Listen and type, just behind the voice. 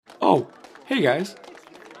Oh, hey guys.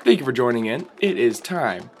 Thank you for joining in. It is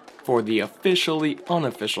time for the officially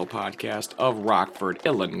unofficial podcast of Rockford,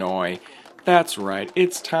 Illinois. That's right,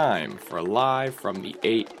 it's time for Live from the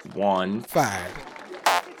 815.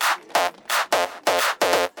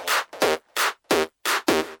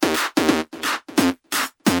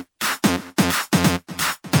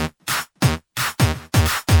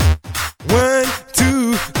 One,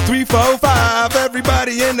 two, three, four, five.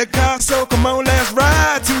 Everybody in the car, so come on, let's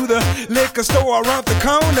ride to the liquor store around the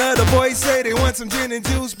corner. The boys say they want some gin and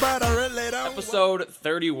juice, but I really don't. Episode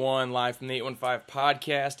 31, Live from the 815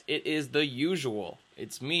 podcast. It is the usual.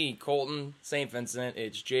 It's me, Colton St. Vincent.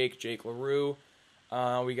 It's Jake LaRue.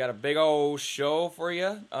 We got a big old show for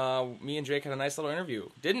you. Me and Jake had a nice little interview.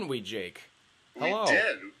 Didn't we, Jake? Hello.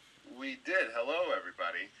 We did. Hello,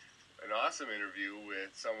 everybody. An awesome interview with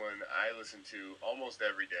someone I listen to almost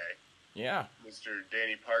every day. Yeah. Mr.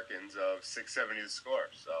 Danny Parkins of 670 The Score.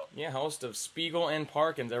 So yeah, host of Spiegel and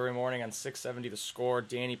Parkins every morning on 670 The Score.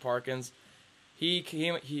 Danny Parkins. He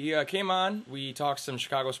came on. We talked some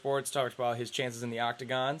Chicago sports. Talked about his chances in the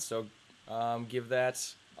Octagon. So give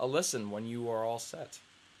that a listen when you are all set.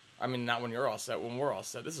 I mean, not when you're all set. When we're all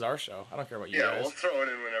set. This is our show. I don't care about you guys. Yeah, we'll throw it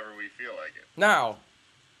in whenever we feel like it. Now.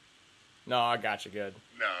 No, I got you good.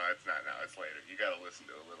 No, it's not now. It's later. You got to listen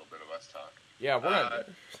to a little bit of us talk. Yeah, we're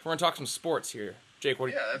gonna talk some sports here. Jake,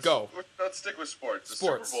 go? Let's stick with sports. The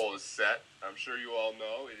Super Bowl is set. I'm sure you all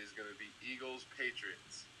know it is going to be Eagles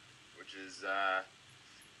Patriots, which is the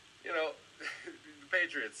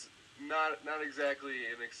Patriots not exactly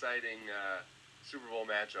an exciting Super Bowl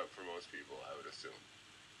matchup for most people, I would assume.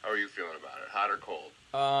 How are you feeling about it? Hot or cold?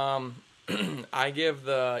 I give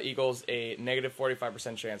the Eagles a negative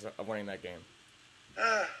 45% chance of winning that game.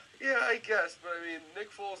 Yeah, I guess. But, I mean,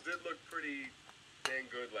 Nick Foles did look pretty dang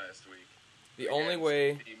good last week. The only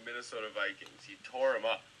way... the Minnesota Vikings. He tore them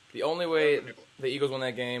up. The only way the Eagles win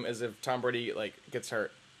that game is if Tom Brady, gets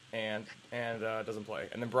hurt and doesn't play.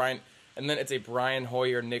 And then it's a Brian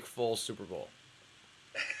Hoyer, Nick Foles Super Bowl.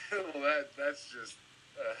 Well, that's just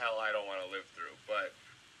hell I don't want to live through. But...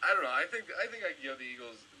 I don't know. I think the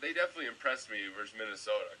Eagles, they definitely impressed me versus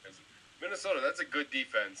Minnesota. Because Minnesota, that's a good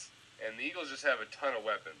defense, and the Eagles just have a ton of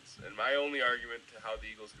weapons. And my only argument to how the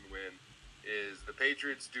Eagles can win is the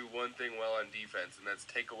Patriots do one thing well on defense, and that's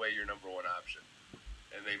take away your number one option.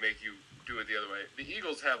 And they make you do it the other way. The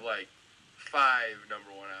Eagles have, 5 number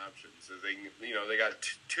one options. So they got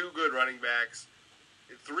two good running backs,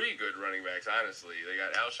 3 good running backs, honestly. They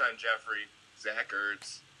got Alshon Jeffrey, Zach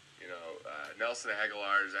Ertz. Nelson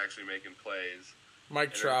Aguilar is actually making plays.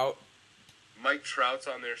 Mike Trout. Mike Trout's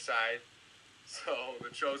on their side, so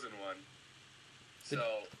the chosen one.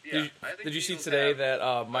 Did you see today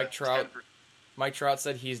that Mike Trout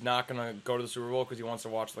said he's not going to go to the Super Bowl because he wants to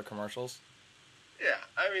watch the commercials? Yeah,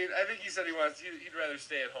 I think he said he'd rather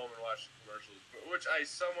stay at home and watch the commercials, which I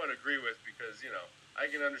somewhat agree with because, I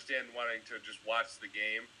can understand wanting to just watch the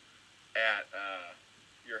game at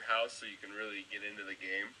your house so you can really get into the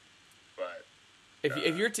game. But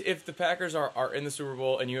if the Packers are in the Super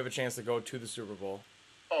Bowl and you have a chance to go to the Super Bowl,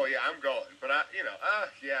 oh yeah, I'm going. But I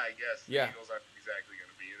guess the Eagles aren't exactly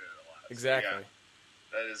going to be in it a lot. Exactly. So,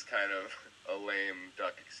 yeah, that is kind of a lame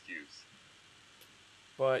duck excuse.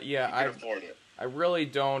 But yeah, I can afford it. I really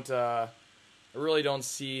don't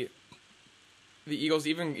see the Eagles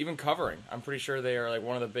even covering. I'm pretty sure they are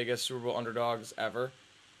one of the biggest Super Bowl underdogs ever.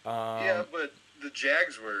 Yeah, but the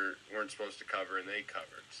Jags weren't supposed to cover, and they covered.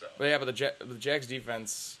 So. But yeah, but the Jags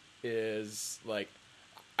defense is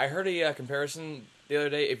I heard a comparison the other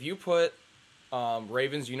day. If you put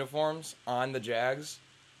Ravens uniforms on the Jags,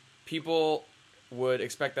 people would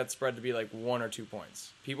expect that spread to be 1 or 2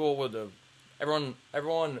 points. People would have everyone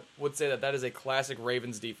would say that is a classic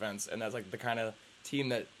Ravens defense, and that's the kind of team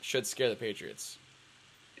that should scare the Patriots.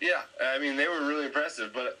 Yeah, I mean they were really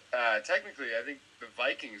impressive, but technically I think the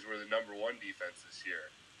Vikings were the number 1 defense this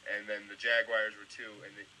year, and then the Jaguars were 2,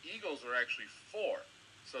 and the Eagles were actually 4.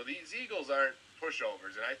 So these Eagles aren't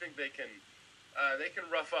pushovers, and I think they can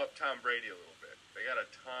rough up Tom Brady a little bit. They got a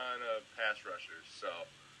ton of pass rushers, so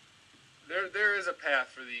there is a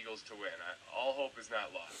path for the Eagles to win. All hope is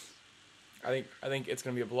not lost. I think it's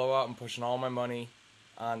going to be a blowout. I'm pushing all my money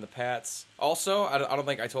on the Pats. Also, I don't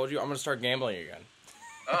think I told you, I'm going to start gambling again.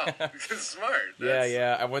 Oh, smart.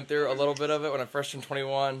 Yeah. I went through a little bit of it when I first turned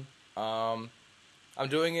 21. I'm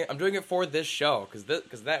doing it for this show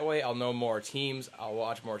because that way I'll know more teams. I'll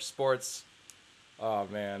watch more sports. Oh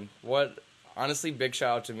man, honestly, big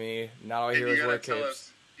shout out to me. Not all I hear is word tell kids.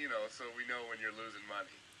 Us, so we know when you're losing money.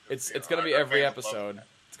 It's gonna be every episode.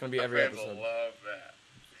 It's gonna be every episode. Love that.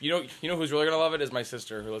 You know who's really gonna love it is my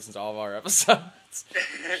sister who listens to all of our episodes.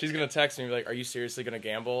 She's gonna text me and be like, "Are you seriously gonna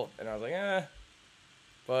gamble?" And I was like, "Eh,"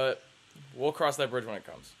 but we'll cross that bridge when it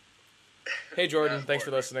comes. Hey Jordan, thanks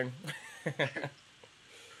for listening.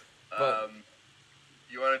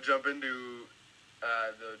 You want to jump into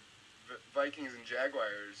the Vikings and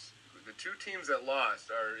Jaguars? The two teams that lost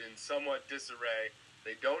are in somewhat disarray.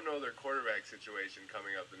 They don't know their quarterback situation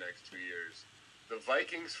coming up the next 2 years. The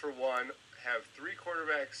Vikings, for one, have 3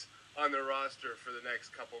 quarterbacks on their roster for the next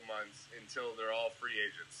couple months until they're all free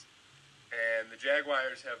agents. And the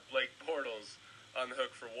Jaguars have Blake Bortles on the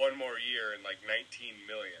hook for 1 more year and like $19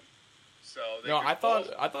 million. So I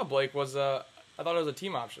thought Blake was I thought it was a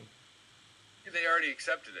team option. They already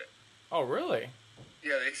accepted it. Oh, really?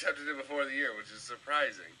 Yeah, they accepted it before the year, which is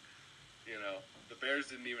surprising. You know, the Bears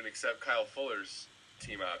didn't even accept Kyle Fuller's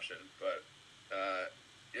team option. But,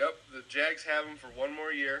 yep, the Jags have him for 1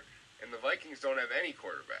 more year, and the Vikings don't have any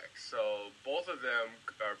quarterbacks. So both of them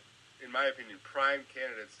are, in my opinion, prime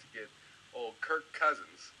candidates to get old Kirk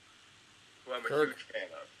Cousins, who I'm a huge fan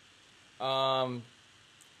of.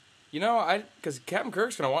 Because Captain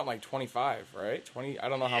Kirk's gonna want like 25, right? 20. I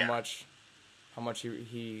don't know how much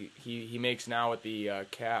he makes now with the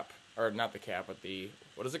cap, or not the cap, but the,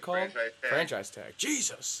 what is it called? Franchise tag.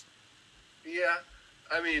 Jesus. Yeah,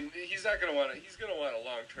 I mean he's gonna want a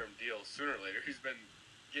long-term deal sooner or later. He's been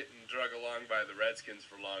getting drug along by the Redskins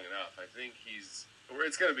for long enough. I think it's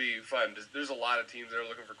gonna be fun. There's a lot of teams that are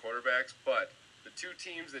looking for quarterbacks, but the 2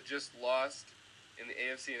 teams that just lost in the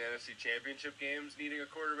AFC and NFC championship games needing a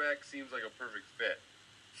quarterback seems like a perfect fit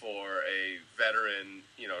for a veteran,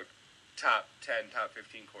 top 10, top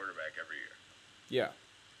 15 quarterback every year. Yeah.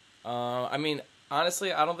 I mean,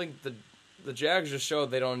 honestly, I don't think the Jags just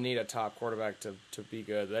showed they don't need a top quarterback to be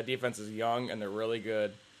good. That defense is young, and they're really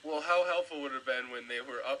good. Well, how helpful would it have been when they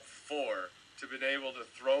were up 4 to been able to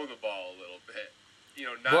throw the ball a little bit?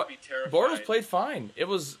 Not be terrified. Bortles played fine. But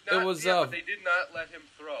they did not let him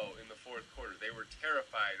throw in the 4th quarter. They were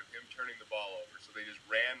terrified of him turning the ball over, so they just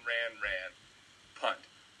ran, punt,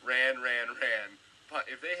 ran, punt.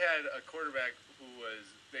 If they had a quarterback who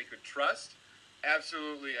they could trust,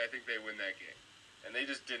 absolutely, I think they win that game. And they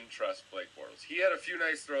just didn't trust Blake Bortles. He had a few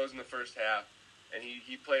nice throws in the first half, and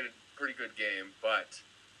he played a pretty good game, but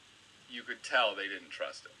you could tell they didn't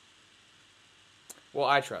trust him. Well,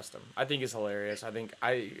 I trust him. I think he's hilarious. I think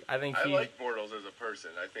I like Bortles as a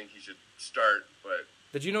person. I think he should start, but...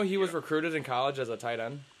 Did you know he was recruited in college as a tight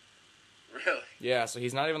end? Really? Yeah, so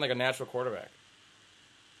he's not even like a natural quarterback.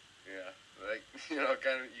 Yeah, you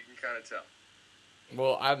can kind of tell.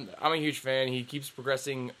 Well, I'm a huge fan. He keeps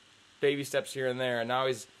progressing baby steps here and there, and now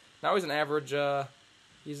he's an average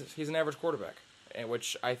he's an average quarterback,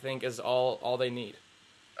 which I think is all they need.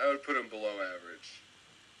 I would put him below average.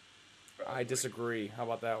 Probably. I disagree. How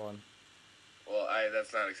about that one? Well,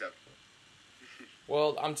 that's not acceptable.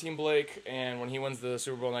 Well, I'm Team Blake, and when he wins the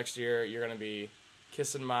Super Bowl next year, you're going to be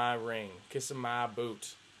kissing my ring, kissing my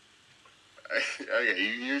boot. Okay,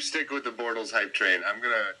 you stick with the Bortles hype train. I'm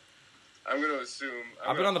gonna assume.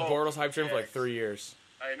 I've been on the Bortles hype train for like 3 years.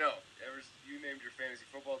 I know. You named your fantasy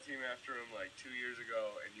football team after him like 2 years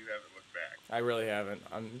ago, and you haven't looked back. I really haven't.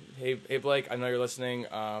 Hey Blake, I know you're listening.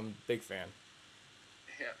 Big fan.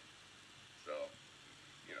 Yeah. So,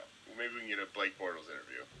 maybe we can get a Blake Bortles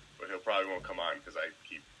interview, but he'll probably won't come on because I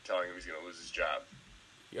keep telling him he's gonna lose his job.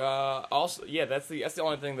 Also, yeah, that's the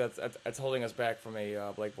only thing that's holding us back from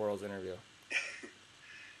a Blake Bortles interview.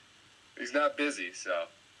 He's not busy, so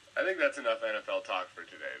I think that's enough NFL talk for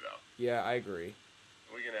today, though. Yeah, I agree.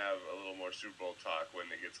 We can have a little more Super Bowl talk when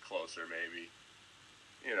it gets closer, maybe.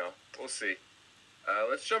 We'll see.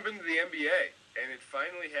 Let's jump into the NBA, and it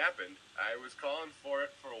finally happened. I was calling for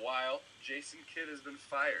it for a while. Jason Kidd has been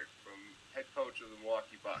fired from head coach of the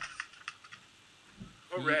Milwaukee Bucks.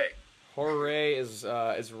 Hooray! Hooray is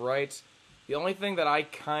right. The only thing that I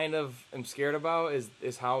kind of am scared about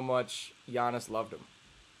is how much Giannis loved him.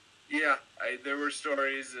 Yeah, there were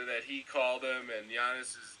stories that he called him, and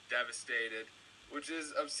Giannis is devastated, which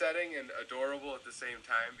is upsetting and adorable at the same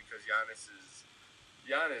time because Giannis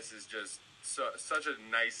is just such a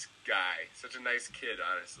nice guy, such a nice kid.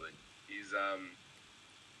 Honestly, he's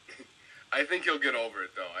I think he'll get over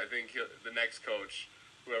it though. I think the next coach,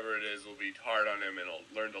 whoever it is, will be hard on him and he'll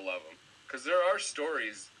learn to love him. Because there are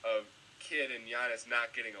stories of Kidd and Giannis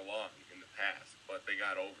not getting along in the past, but they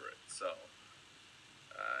got over it. So,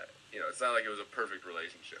 it's not like it was a perfect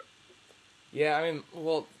relationship. Yeah, I mean,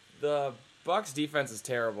 well, the Bucks defense is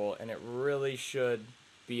terrible, and it really should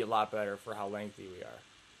be a lot better for how lengthy we are.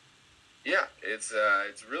 Yeah, it's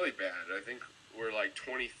really bad. I think we're like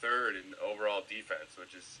 23rd in overall defense,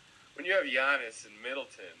 which is when you have Giannis and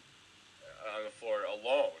Middleton on the floor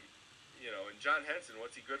alone, and John Henson,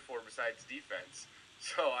 what's he good for besides defense?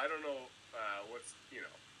 So I don't know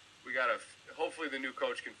we got to, hopefully the new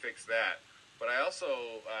coach can fix that. But I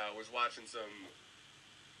also was watching some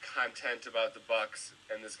content about the Bucks,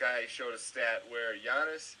 and this guy showed a stat where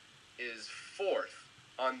Giannis is 4th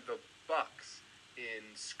on the Bucks in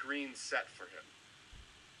screens set for him,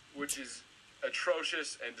 which is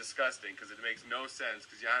atrocious and disgusting because it makes no sense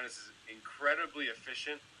because Giannis is incredibly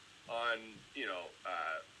efficient on,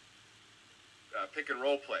 pick and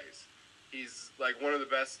roll plays. He's like one of the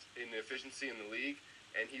best in efficiency in the league,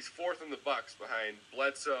 and he's 4th in the Bucks behind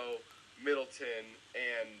Bledsoe, Middleton,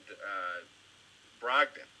 and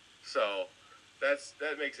Brogdon. So that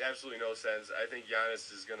makes absolutely no sense. I think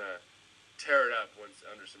Giannis is gonna tear it up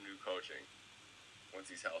under some new coaching once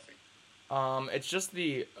he's healthy. It's just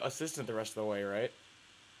the assistant the rest of the way, right?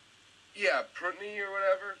 Yeah, Prutney or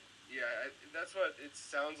whatever. Yeah, that's what it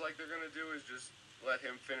sounds like they're gonna do is just let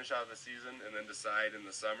him finish out the season and then decide in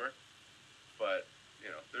the summer. But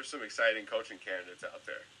there's some exciting coaching candidates out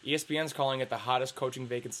there. ESPN's calling it the hottest coaching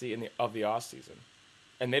vacancy of the off season,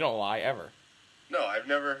 and they don't lie ever. No, I've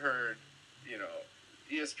never heard.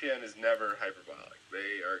 ESPN is never hyperbolic.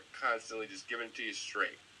 They are constantly just giving it to you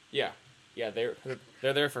straight. Yeah, they're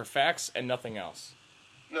there for facts and nothing else.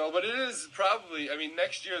 No, but it is probably. I mean,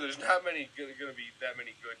 next year there's not going to be that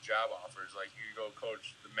many good job offers. Like you go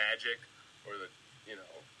coach the Magic or you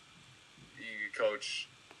coach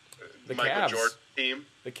the Michael Cavs. Jordan team.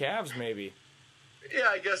 The Cavs, maybe. Yeah,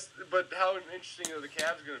 I guess. But how interesting are the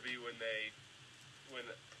Cavs going to be when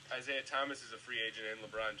Isaiah Thomas is a free agent and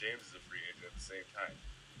LeBron James is a free agent at the same time?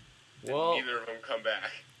 Well, neither of them come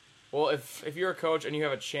back. Well, if you're a coach and you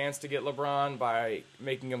have a chance to get LeBron by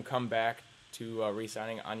making him come back to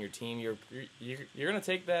re-signing on your team, you're going to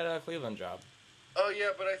take that Cleveland job. Oh yeah,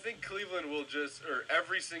 but I think Cleveland will or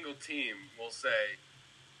every single team will say,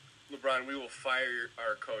 LeBron, we will fire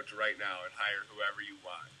our coach right now and hire whoever you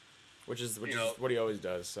want. Which is what he always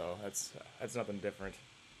does. So that's nothing different.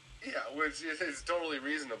 Yeah, which is totally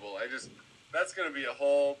reasonable. That's going to be a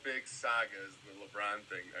whole big saga, is the LeBron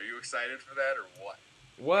thing. Are you excited for that or what?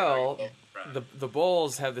 Well, the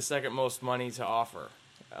Bulls have the second most money to offer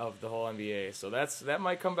of the whole NBA, so that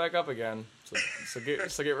might come back up again. So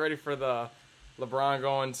get ready for the LeBron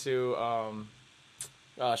going to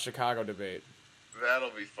Chicago debate.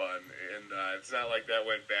 That'll be fun, and it's not like that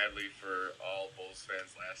went badly for all Bulls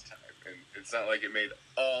fans last time, and it's not like it made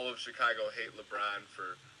all of Chicago hate LeBron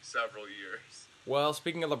for several years. Well,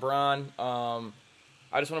 speaking of LeBron,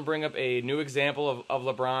 I just want to bring up a new example of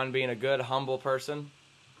LeBron being a good, humble person.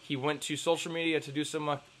 He went to social media to do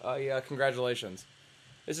some congratulations.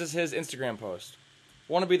 This is his Instagram post.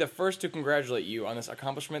 Want to be the first to congratulate you on this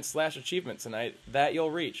accomplishment/achievement tonight that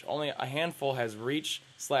you'll reach. Only a handful has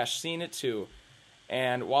reached/seen it too.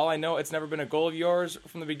 And while I know it's never been a goal of yours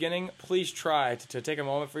from the beginning, please try to take a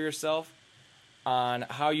moment for yourself on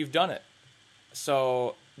how you've done it.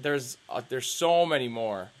 So there's so many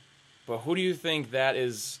more, but who do you think that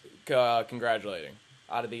is congratulating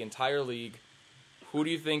out of the entire league? Who do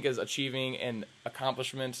you think is achieving an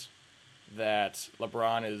accomplishment that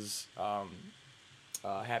LeBron is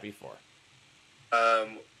happy for?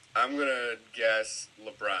 I'm gonna guess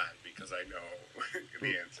LeBron because I know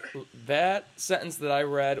the answer. That sentence that I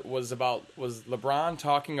read was LeBron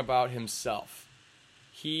talking about himself.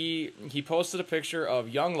 He posted a picture of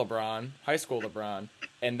young LeBron, high school LeBron,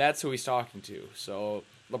 and that's who he's talking to. So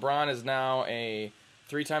LeBron is now a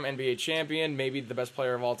 3-time NBA champion, maybe the best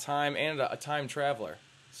player of all time, and a time traveler.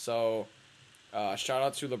 So shout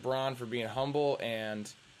out to LeBron for being humble,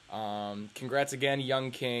 and congrats again,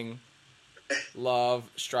 young king. Love,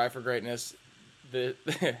 strive for greatness. The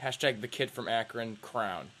hashtag the kid from Akron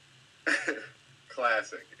crown.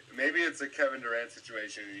 Classic. Maybe it's a Kevin Durant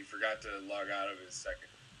situation and he forgot to log out of his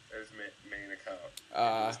main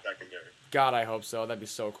account. Secondary. God, I hope so. That'd be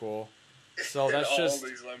so cool. So that's all just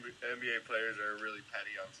these NBA players are really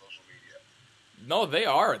petty on social media. No, they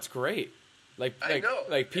are. It's great. I know.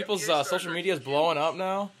 Like people's NBA social media is blowing up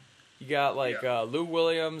now. You got Lou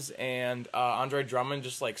Williams and Andre Drummond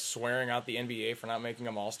just like swearing out the NBA for not making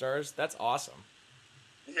them All-Stars. That's awesome.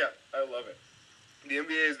 Yeah, I love it. The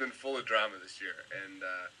NBA has been full of drama this year, and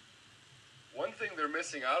one thing they're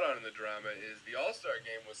missing out on in the drama is the All-Star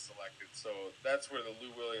game was selected, so that's where the Lou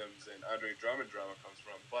Williams and Andre Drummond drama comes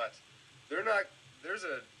from. But they're not. There's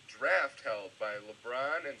a draft held by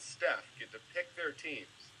LeBron and Steph get to pick their teams.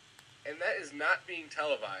 And that is not being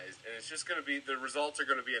televised, and it's just going to be, the results are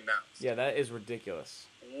going to be announced. Yeah, that is ridiculous.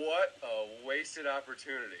 What a wasted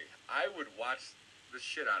opportunity. I would watch the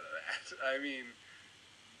shit out of that. I mean,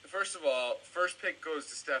 first of all, first pick goes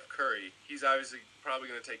to Steph Curry. He's obviously probably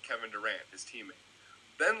going to take Kevin Durant, his teammate.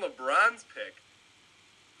 Then LeBron's pick,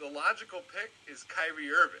 the logical pick is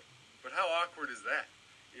Kyrie Irving. But how awkward is that?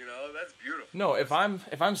 You know, that's beautiful. No, if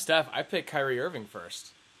I'm Steph, I pick Kyrie Irving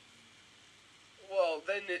first. Well,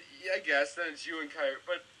 then I guess then it's you and Kyrie.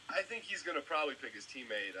 But I think he's going to probably pick his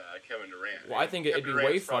teammate Kevin Durant. Well, I think it'd be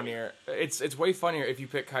way funnier. It's way funnier if you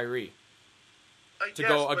pick Kyrie to guess,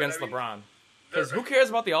 go against LeBron. Because who cares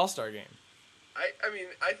about the All-Star game? I mean,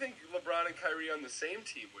 I think LeBron and Kyrie on the same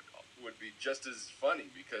team would be just as funny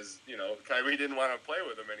because, you know, Kyrie didn't want to play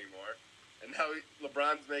with him anymore, and now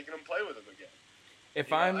LeBron's making him play with him again.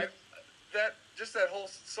 That whole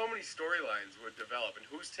so many storylines would develop, and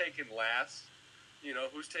who's taken last, you know,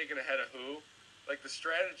 who's taken ahead of who. Like, the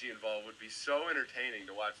strategy involved would be so entertaining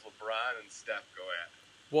to watch LeBron and Steph go at it.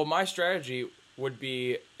 Well, my strategy would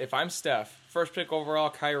be, if I'm Steph, first pick overall,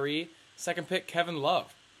 Kyrie, second pick, Kevin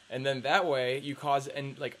Love. And then that way you cause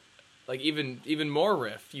even more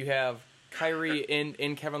rift. You have Kyrie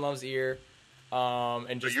in Kevin Love's ear,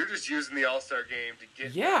 and just. But you're just using the All-Star game to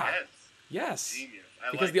get their heads. Yes. Genius.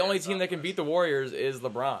 Because the only team that can beat the Warriors is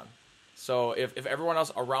LeBron. So if everyone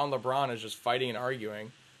else around LeBron is just fighting and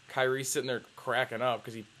arguing, Kyrie's sitting there cracking up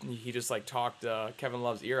because he just like talked Kevin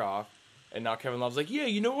Love's ear off, and now Kevin Love's like, yeah,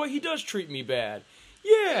 you know what? He does treat me bad.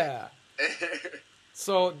 Yeah.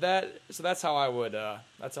 So that's how I would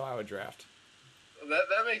draft.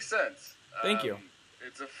 That makes sense. Thank you.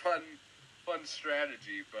 It's a fun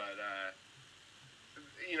strategy, but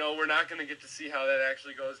you know, we're not going to get to see how that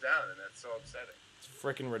actually goes down, and that's so upsetting. It's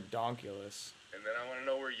freaking redonkulous. And then I want to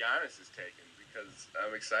know where Giannis is taken because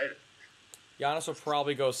I'm excited. Giannis will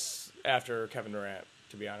probably go after Kevin Durant,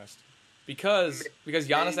 to be honest, because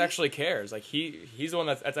Giannis actually cares. Like he's the one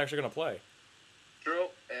that's actually going to play. True,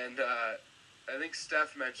 and I think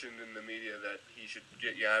Steph mentioned in the media that he should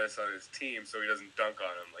get Giannis on his team so he doesn't dunk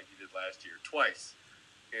on him like he did last year twice.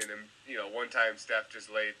 And you know, one time Steph just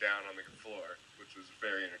laid down on the floor, which was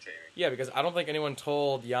very entertaining. Yeah, because I don't think anyone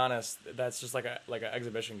told Giannis that's just like an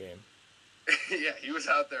exhibition game. Yeah, he was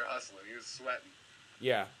out there hustling. He was sweating.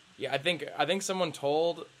 Yeah. I think someone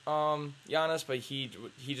told Giannis, but he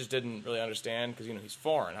just didn't really understand because, you know, he's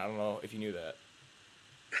foreign. I don't know if you knew that.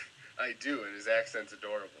 I do, and his accent's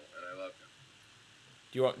adorable, and I love him.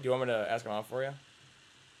 Do you want me to ask him out for you?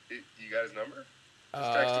 You got his number?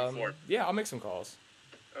 Just text him for me. Yeah, I'll make some calls.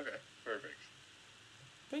 Okay, perfect.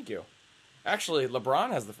 Thank you. Actually,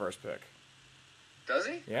 LeBron has the first pick. Does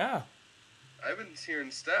he? Yeah. I've been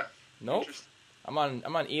hearing Steph. Nope. I'm on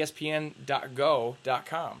ESPN.go.com.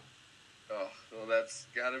 Oh, well, that's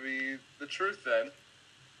got to be the truth then.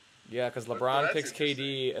 Yeah, because LeBron picks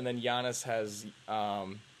KD, and then Giannis has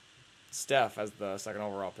Steph as the second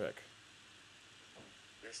overall pick.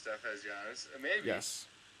 Steph has Giannis. Maybe. Yes.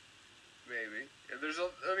 Maybe.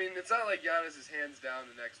 I mean, it's not like Giannis is hands down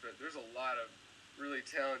the next, but there's a lot of really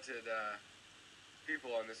talented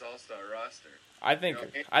people on this All-Star roster. I think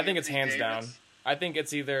it's hands down. I think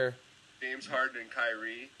it's either James Harden and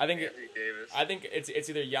Kyrie. Anthony Davis. I think it's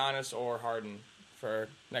either Giannis or Harden for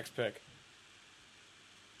next pick.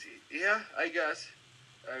 Yeah, I guess.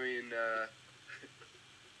 I mean,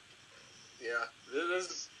 yeah,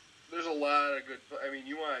 there's a lot of good. I mean,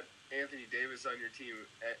 you want Anthony Davis on your team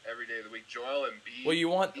every day of the week. Joel Embiid. Well, you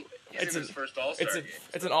want he's in his first All-Star game.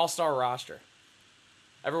 It's an All-Star roster.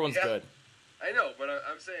 Everyone's good. I know, but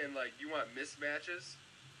I'm saying, like, you want mismatches.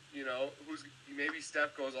 You know, maybe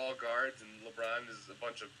Steph goes all guards and LeBron is a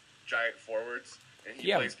bunch of giant forwards and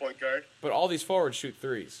he plays point guard. But all these forwards shoot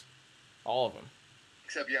threes, all of them.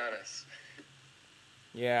 Except Giannis.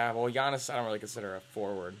 Yeah, well, Giannis I don't really consider a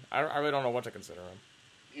forward. I really don't know what to consider him.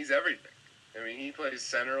 He's everything. I mean, he plays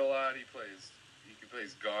center a lot. He plays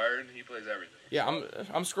guard. He plays everything. Yeah, so.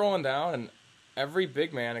 I'm scrolling down and every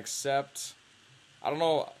big man except I don't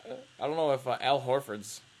know if Al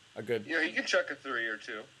Horford's a good. You know, he can chuck a three or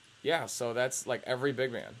two. Yeah, so that's like every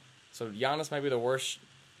big man. So Giannis might be the worst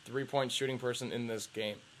 3-point shooting person in this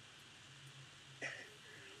game.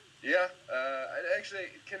 Yeah, actually,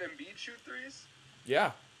 can Embiid shoot threes?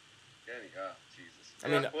 Yeah. Can he? Oh, Jesus. I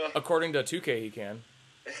mean, according to 2K, he can.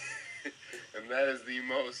 And that is the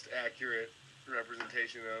most accurate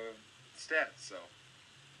representation of stats. So,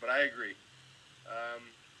 but I agree.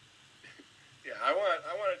 Yeah, I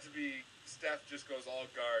want it to be Steph just goes all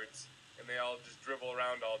guards and they all just dribble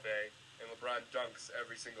around all day, and LeBron dunks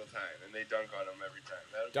every single time, and they dunk on him every time.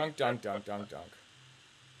 Dunk.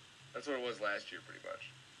 That's what it was last year, pretty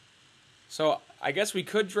much. So I guess we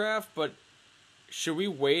could draft, but should we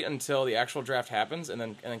wait until the actual draft happens and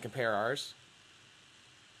then compare ours?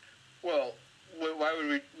 Well, why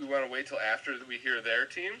would we want to wait till after we hear their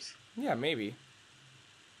teams? Yeah, maybe.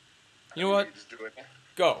 You know We what? can just do it.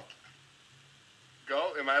 Go.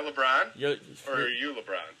 Go. Am I LeBron? You're, Or are you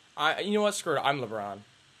LeBron? You know what? Screw it. I'm LeBron.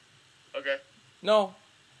 Okay. No,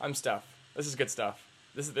 I'm Steph. This is good stuff.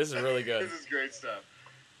 This is really good. This is great stuff.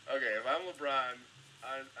 Okay, if I'm LeBron,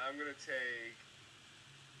 I'm gonna take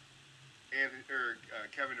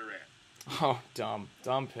Kevin Durant. Oh, dumb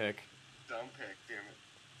pick. Dumb pick, damn it.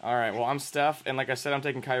 All right, well, I'm Steph, and like I said, I'm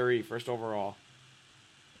taking Kyrie first overall.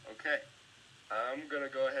 Okay, I'm gonna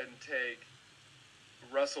go ahead and take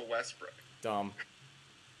Russell Westbrook. Dumb.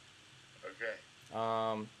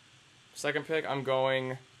 Okay. Second pick, I'm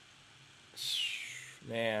going.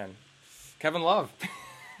 Man, Kevin Love.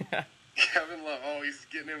 Kevin Love. Oh, he's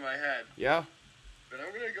getting in my head. Yeah. Then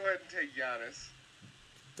I'm gonna go ahead and take Giannis.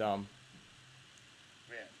 Dumb.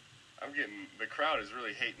 Man, the crowd is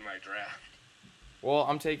really hating my draft. Well,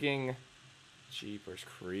 I'm taking Jeepers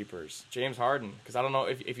Creepers. James Harden, because I don't know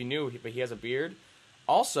if you knew, but he has a beard.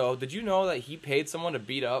 Also, did you know that he paid someone to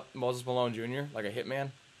beat up Moses Malone Jr. like a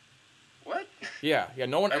hitman? What? Yeah,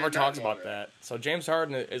 no one I ever did not talks know about that. that. So James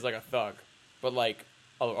Harden is like a thug, but like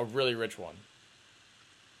a really rich one.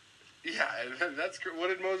 Yeah, that's good. What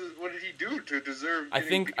did he do to deserve? I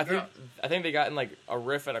getting think beaten up? they got in like a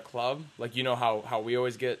riff at a club, like you know how we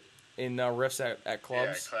always get in riffs at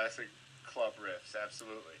clubs. Yeah, classic club riffs,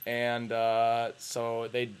 absolutely. And so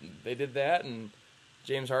they did that, and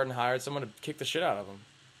James Harden hired someone to kick the shit out of him.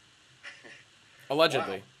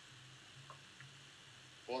 Allegedly. Wow.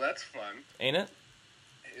 Well, that's fun. Ain't it?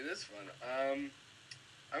 It is fun.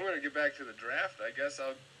 I'm gonna get back to the draft. I guess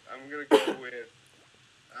I'm gonna go with.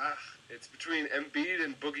 It's between Embiid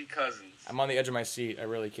and Boogie Cousins. I'm on the edge of my seat. I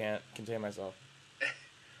really can't contain myself.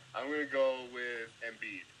 I'm gonna go with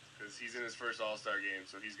Embiid because he's in his first All-Star game,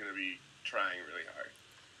 so he's gonna be trying really hard.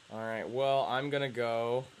 All right. Well, I'm gonna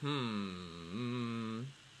go.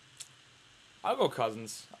 I'll go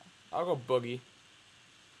Cousins. I'll go Boogie.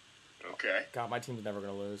 Okay. God, my team's never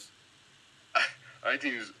gonna lose. My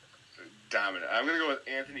team's dominant. I'm gonna go with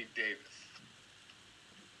Anthony Davis.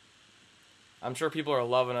 I'm sure people are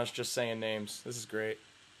loving us just saying names. This is great.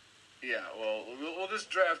 Yeah. Well, we'll just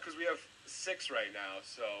draft because we have 6 right now,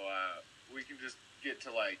 so we can just get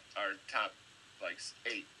to like our top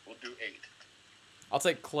 8. We'll do 8. I'll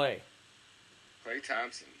take Clay. Klay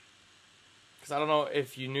Thompson. Because I don't know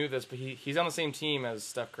if you knew this, but he's on the same team as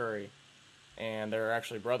Steph Curry, and they're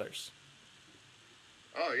actually brothers.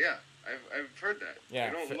 Oh yeah, I've heard that.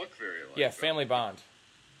 Yeah, they don't look very alike. Yeah, though. family bond.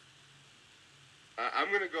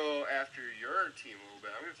 I'm gonna go after your team a little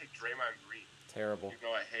bit. I'm gonna take Draymond Green. Terrible. Even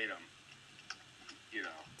though I hate him, you know,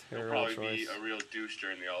 Terrible he'll probably choice. be a real douche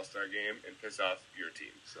during the All-Star game and piss off your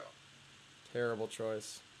team. So, Terrible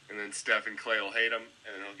choice. and then Steph and Clay will hate him,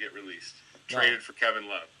 and then he'll get released, No. traded for Kevin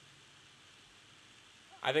Love.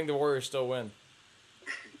 I think the Warriors still win.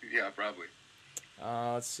 Yeah, probably.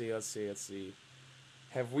 Let's see.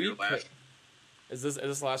 Have we? Your last- Is this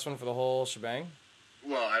the last one for the whole shebang?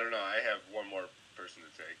 Well, I don't know. I have one more person to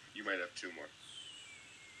take. You might have 2 more.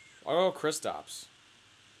 I'll go Kristaps.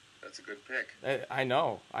 That's a good pick. I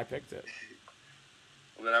know. I picked it.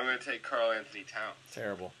 Well, then I'm gonna take Karl Anthony Towns.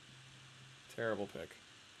 Terrible pick.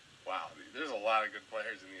 Wow, there's a lot of good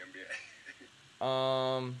players in the NBA.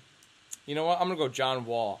 You know what? I'm gonna go John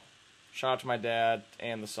Wall. Shout out to my dad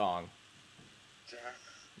and the song.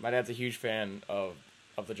 My dad's a huge fan of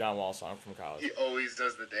the John Wall song from college. He always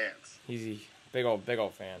does the dance. He's a big old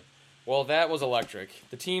fan. Well, that was electric.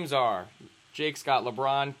 The teams are Jake's got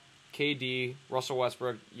LeBron, KD, Russell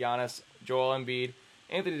Westbrook, Giannis, Joel Embiid,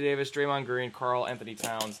 Anthony Davis, Draymond Green, Karl Anthony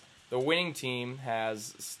Towns. The winning team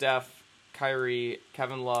has Steph, Kyrie,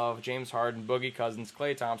 Kevin Love, James Harden, Boogie Cousins,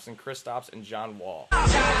 Klay Thompson, Kristaps, and John Wall. I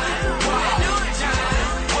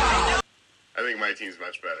think my team's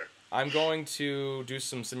much better. I'm going to do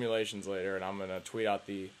some simulations later, and I'm going to tweet out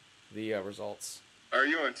the results. Are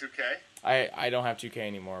you on 2K? I don't have 2K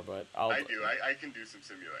anymore, but I'll. I do. I can do some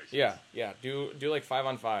simulations. Yeah. Do like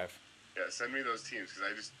 5-on-5. Yeah, send me those teams because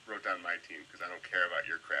I just wrote down my team because I don't care about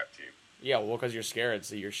your crap team. Yeah, well, because you're scared,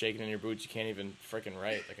 so you're shaking in your boots. You can't even freaking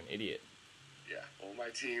write like an idiot. Yeah, well, my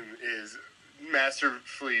team is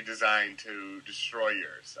masterfully designed to destroy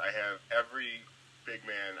yours. I have every big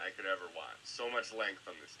man I could ever want. So much length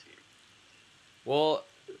on this team. Well,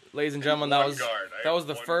 ladies and gentlemen, that One was guard. I that have was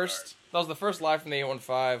the one first that was the first live from the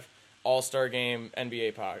 815 All-Star Game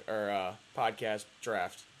NBA podcast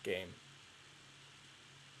draft game.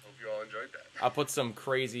 Hope you all enjoyed that. I'll put some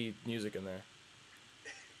crazy music in there.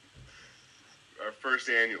 Our first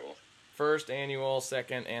annual. First annual,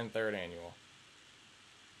 second, and third annual.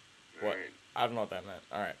 What? Alright. I don't know what that meant.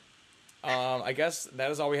 All right. I guess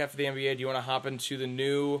that is all we have for the NBA. Do you want to hop into the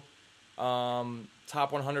new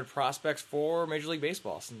top 100 prospects for Major League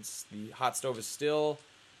Baseball, since the hot stove is still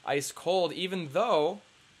ice cold? Even though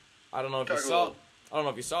I don't know if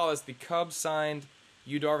you saw this, the Cubs signed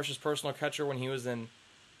Yu Darvish's personal catcher when he was in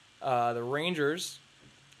the Rangers.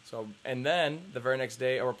 So, and then the very next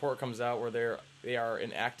day, a report comes out where they are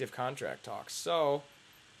in active contract talks. So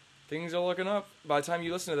things are looking up. By the time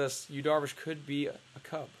you listen to this, Yu Darvish could be a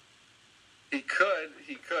Cub. He could.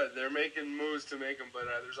 They're making moves to make him, but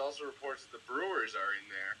there's also reports that the Brewers are in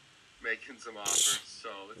there making some offers. So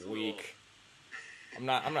it's weak. I'm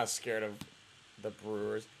not scared of the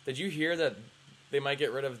Brewers. Did you hear that they might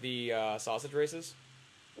get rid of the sausage races?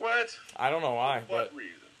 What? I don't know why. For what but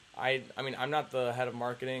reason? I mean, I'm not the head of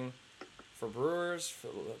marketing for Brewers, for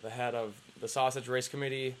the head of the sausage race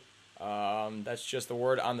committee. That's just the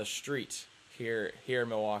word on the street here in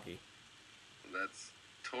Milwaukee. That's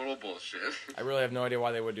total bullshit. I really have no idea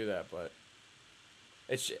why they would do that, but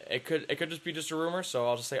it could just be just a rumor. So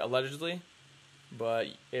I'll just say allegedly. But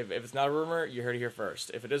if it's not a rumor, you heard it here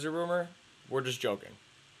first. If it is a rumor, we're just joking.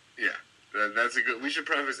 Yeah, that's a good. We should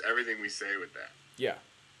preface everything we say with that.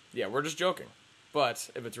 Yeah, we're just joking. But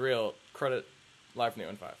if it's real, credit Live from the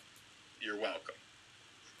 815. You're welcome.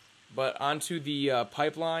 But onto the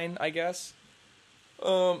pipeline, I guess.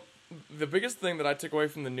 The biggest thing that I took away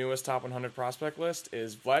from the newest top 100 prospect list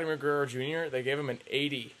is Vladimir Guerrero Jr. They gave him an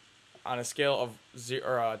 80 on a scale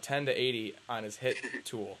of 10 to 80 on his hit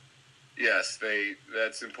tool. Yes,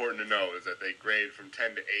 that's important to know, is that they grade from 10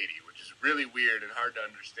 to 80, which is really weird and hard to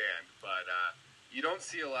understand, but you don't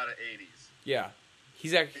see a lot of 80s. Yeah.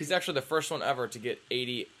 He's actually the first one ever to get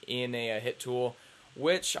 80 in a hit tool,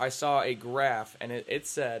 which I saw a graph, and it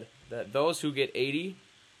said that those who get 80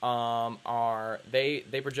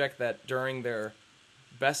 they project that during their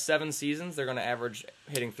best 7 seasons, they're going to average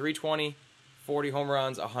hitting 320, 40 home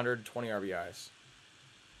runs, 120 RBIs.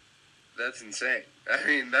 That's insane. I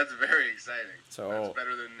mean, that's very exciting. So that's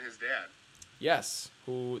better than his dad. Yes,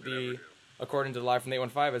 according to Live from the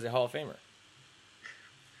 815, is a Hall of Famer.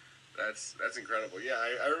 That's incredible. Yeah,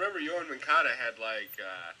 I remember Yohan Moncada had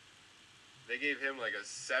they gave him like a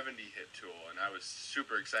 70 hit tool, and I was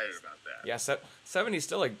super excited about that. Yeah, 70 is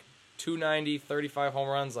still like 290, 35 home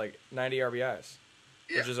runs, like 90 RBIs,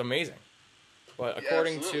 which is amazing. But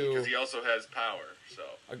according to, because he also has power, so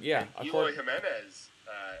Eloy Jimenez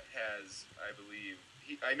has, I believe,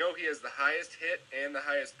 I know he has the highest hit and the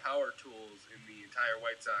highest power tools in the entire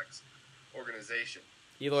White Sox organization.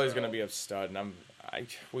 Eloy's going to be a stud, and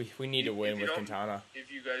we need to win with Quintana.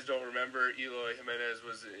 If you guys don't remember, Eloy Jimenez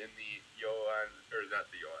was in the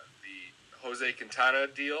Jose Quintana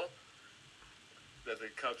deal that the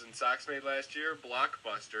Cubs and Sox made last year.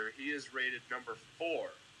 Blockbuster. He is rated number 4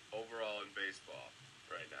 overall in baseball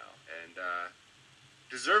right now, and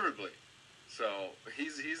deservedly. So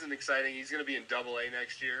he's an exciting. He's going to be in Double-A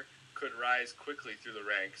next year. Could rise quickly through the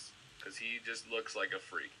ranks because he just looks like a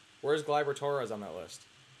freak. Where's Gleyber Torres on that list?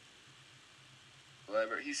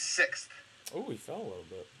 He's 6th. Oh, he fell a little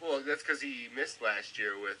bit. Well, that's because he missed last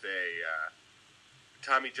year with a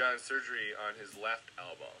Tommy John surgery on his left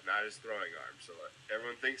elbow, not his throwing arm. So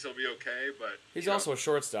everyone thinks he'll be okay, but he's also a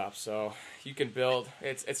shortstop, so you can build.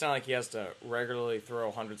 It's not like he has to regularly throw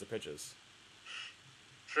hundreds of pitches.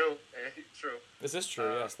 True. True. This is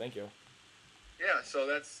true. Yes, thank you. Yeah, so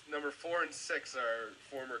that's number 4 and 6 are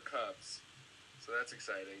former Cubs, so that's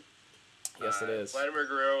exciting. Yes, it is. Vladimir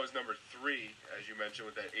Guerrero is number 3, as you mentioned,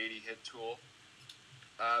 with that 80 hit tool.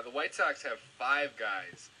 The White Sox have 5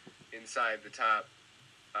 guys inside the top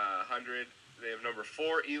 100. They have number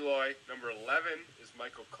 4, Eloy. Number 11 is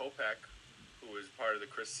Michael Kopech, who is part of the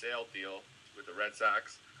Chris Sale deal with the Red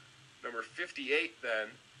Sox. Number 58, then,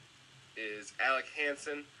 is Alec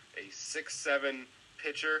Hansen, a 6'7"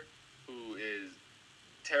 pitcher who is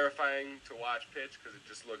terrifying to watch pitch because it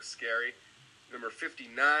just looks scary. Number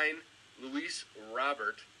 59, Luis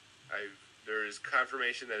Robert. There is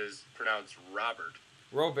confirmation that is pronounced Robert.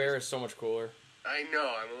 Robert is so much cooler. I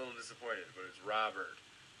know, I'm a little disappointed, but it's Robert.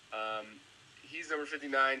 He's number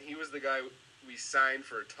 59. He was the guy we signed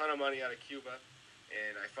for a ton of money out of Cuba,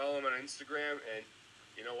 and I follow him on Instagram, and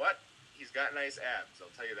you know what? He's got nice abs,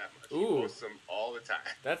 I'll tell you that much. Ooh. He posts them all the time.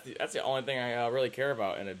 That's the only thing I really care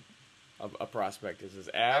about in a prospect is his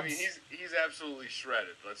abs. I mean, he's absolutely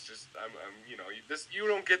shredded. Let's just, you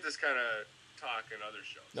don't get this kind of talk in other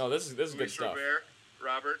shows. No, this is good stuff.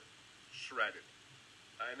 Robert, shredded.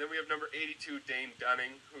 And then we have number 82, Dane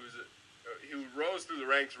Dunning, who rose through the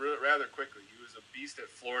ranks rather quickly. He was a beast at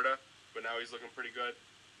Florida, but now he's looking pretty good.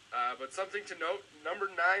 But something to note, number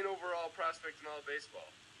 9 overall prospect in all of baseball,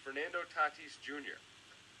 Fernando Tatis Jr.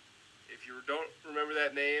 if you don't remember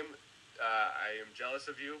that name, I am jealous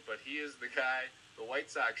of you, but he is the guy the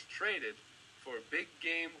White Sox traded for big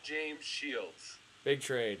game James Shields. Big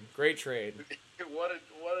trade. Great trade. what a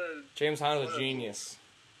James Hahn was a genius.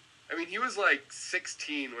 I mean, he was like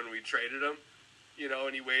 16 when we traded him,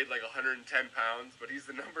 and he weighed like 110 pounds, but he's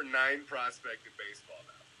the number 9 prospect in baseball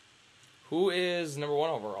now. Who is number 1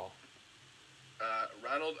 overall?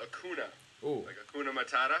 Ronald Acuna. Ooh. Like Acuna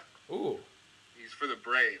Matata. Ooh. He's for the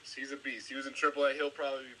Braves. He's a beast. He was in AAA. He'll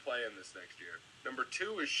probably be playing this next year. Number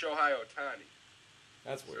 2 is Shohei Ohtani.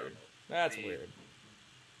 That's weird. That's weird.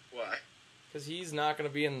 Why? Because he's not going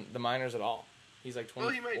to be in the minors at all. He's like 24.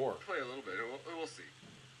 Well, he might play a little bit. We'll see.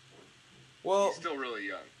 Well, he's still really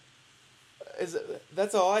young.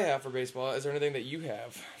 That's all I have for baseball. Is there anything that you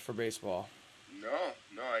have for baseball? No.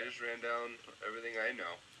 I just ran down everything I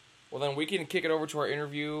know. Well, then we can kick it over to our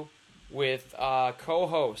interview with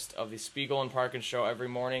co-host of the Spiegel and Parkins show every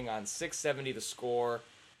morning on 670 The Score,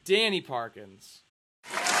 Danny Parkins.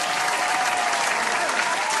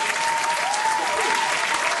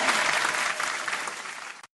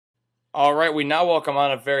 All right, we now welcome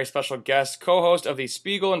on a very special guest, co-host of the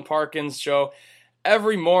Spiegel and Parkins show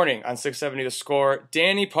every morning on 670 The Score,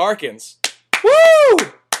 Danny Parkins. Woo!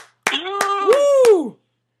 Woo!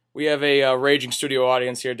 We have a raging studio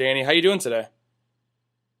audience here. Danny, how you doing today?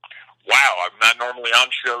 Wow, I'm not normally on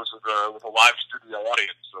shows with a live studio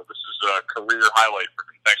audience, so this is a career highlight for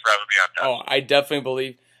me. Thanks for having me on, Tom. Oh, I definitely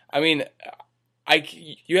believe. I mean,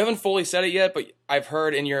 you haven't fully said it yet, but I've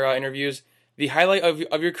heard in your interviews the highlight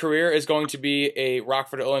of your career is going to be a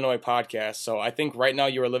Rockford, Illinois podcast. So I think right now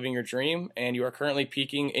you are living your dream, and you are currently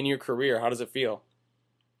peaking in your career. How does it feel?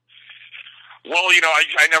 Well,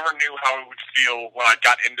 I never knew how it would feel when I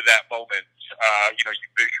got into that moment. You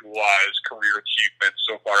visualize career achievement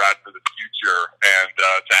so far out into the future, and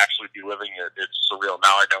to actually be living it, it's surreal.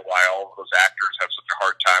 Now I know why all of those actors have such a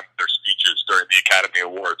hard time with their speeches during the Academy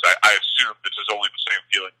Awards. I assume this is only the same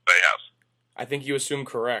feeling they have. I think you assume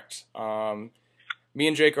correct. Me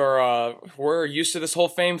and Jake are we're used to this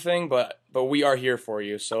whole fame thing, but we are here for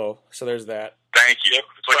you. So there's that. Thank you.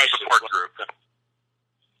 It's like a support group.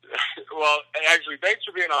 Well, actually, thanks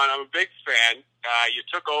for being on. I'm a big fan. You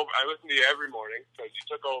took over. I listen to you every morning because you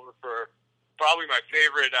took over for probably my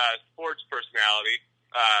favorite sports personality,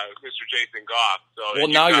 Mr. Jason Goff. So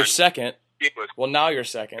well, now you're second. Well, now you're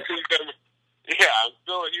second. Yeah, I'm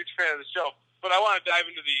still a huge fan of the show. But I want to dive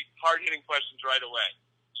into the hard-hitting questions right away.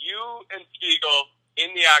 You and Spiegel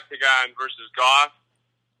in the octagon versus Goff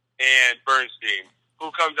and Bernstein.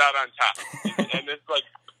 Who comes out on top? And it's like,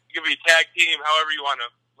 it could be tag team, however you want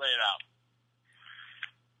to lay it out.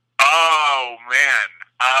 Oh, man.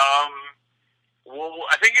 Well,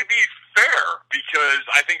 I think it'd be fair because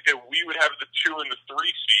I think that we would have the 2 and the 3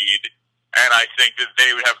 seed, and I think that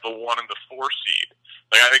they would have the 1 and the 4 seed.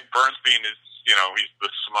 Like, I think Bernstein is, he's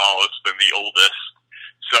the smallest and the oldest,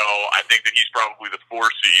 so I think that he's probably the 4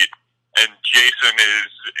 seed, and Jason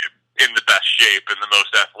is in the best shape and the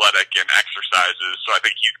most athletic and exercises, so I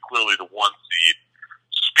think he's clearly the 1 seed.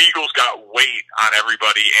 Spiegel's got weight on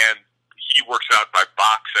everybody, and he works out by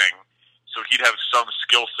boxing, so he'd have some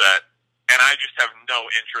skill set. And I just have no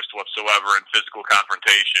interest whatsoever in physical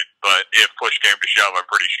confrontation. But if push came to shove, I'm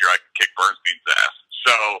pretty sure I could kick Bernstein's ass.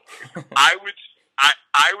 So I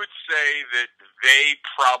would say that they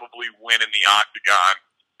probably win in the octagon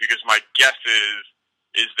because my guess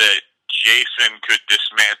is that Jason could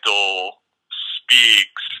dismantle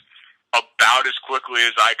Spiegs about as quickly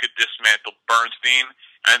as I could dismantle Bernstein.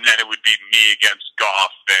 And then it would be me against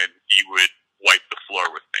Goff, and he would wipe the floor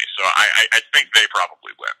with me. So I think they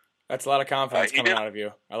probably win. That's a lot of confidence coming out of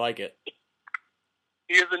you. I like it.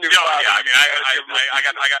 He is a new. Yeah, I mean, I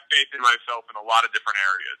got faith in myself in a lot of different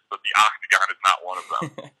areas, but the octagon is not one of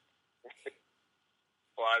them.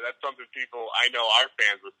 Well, that's something people I know our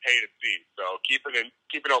fans would pay to see. So keep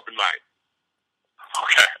an open mind.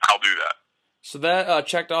 Okay, I'll do that. So that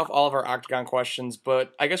checked off all of our octagon questions,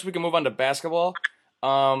 but I guess we can move on to basketball.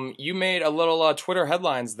 You made a little Twitter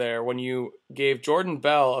headlines there when you gave Jordan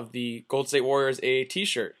Bell of the Golden State Warriors a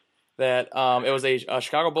T-shirt. That it was a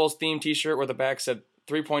Chicago Bulls themed T-shirt where the back said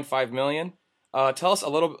 $3.5 million. Tell us a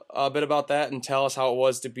little bit about that, and tell us how it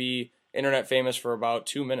was to be internet famous for about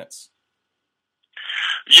 2 minutes.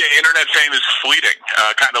 Yeah, internet fame is fleeting,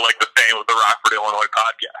 kind of like the fame of the Rockford, Illinois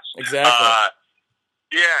podcast. Exactly.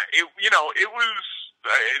 It was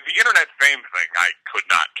the internet fame thing. I could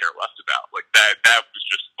not care less about. Like that was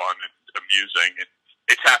just fun and amusing, and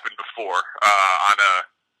it's happened before on a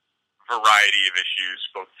variety of issues,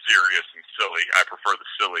 both serious and silly. I prefer the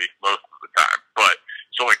silly most of the time, but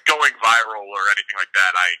so like going viral or anything like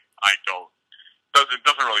that, I don't.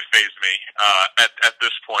 doesn't really faze me at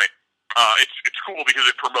this point. It's cool because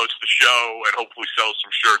it promotes the show and hopefully sells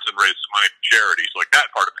some shirts and raises some money for charity. So like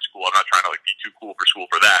that part of it's cool. I'm not trying to like be too cool for school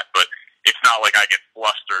for that, but it's not like I get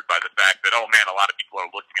flustered by the fact that, oh man, a lot of people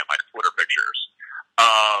are looking at my Twitter pictures.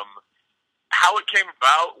 How it came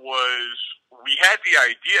about was we had the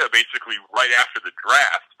idea basically right after the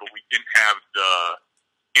draft, but we didn't have the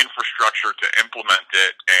infrastructure to implement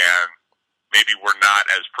it, and maybe we're not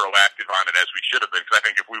as proactive on it as we should have been. Because I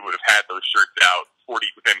think if we would have had those shirts out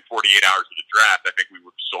within 48 hours of the draft, I think we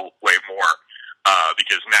would have sold way more.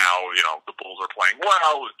 Because now, the Bulls are playing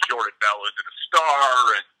well, and Jordan Bell isn't a star,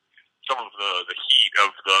 and some of the heat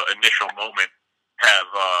of the initial moment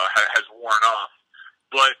has worn off.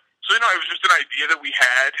 But so it was just an idea that we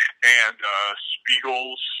had, and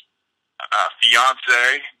Spiegel's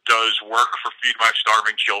fiance does work for Feed My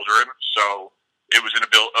Starving Children, so it was a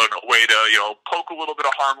way to poke a little bit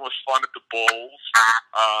of harmless fun at the Bulls,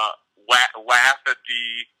 laugh at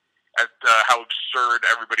how absurd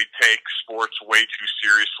everybody takes sports way too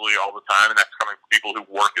seriously all the time, and that's coming from people who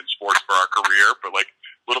work in sports for our career, but like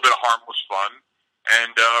a little bit of harmless fun,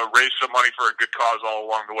 and raise some money for a good cause all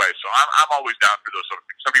along the way. So I'm always down for those sort of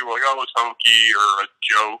things. Some people are like, oh, it's hokey or a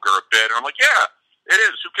joke or a bit, and I'm like, yeah, it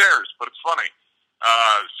is. Who cares? But it's funny.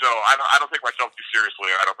 So I don't take myself too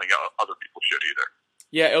seriously, and I don't think other people should either.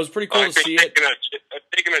 Yeah, it was pretty cool to see it.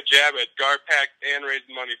 Taking a jab at Garpax and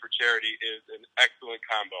raising money for charity is an excellent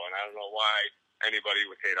combo, and I don't know why anybody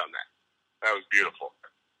would hate on that. That was beautiful.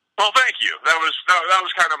 Well, thank you. That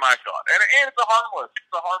was kind of my thought, and it's a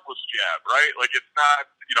harmless jab, right? Like it's not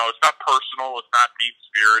it's not personal, it's not mean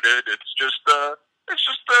spirited. It's just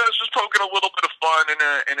poking a little bit of fun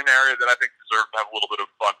in an area that I think deserves to have a little bit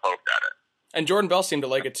of fun poked at it. And Jordan Bell seemed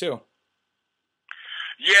to like it too.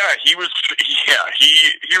 Yeah, he was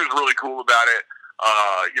really cool about it.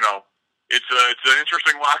 It's an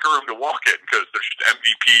interesting locker room to walk in because there's just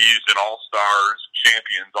MVPs and all-stars,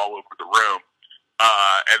 champions all over the room.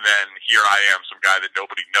 And then here I am, some guy that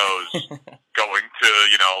nobody knows, going to,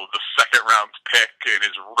 the second round pick in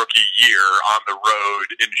his rookie year on the road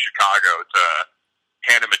in Chicago to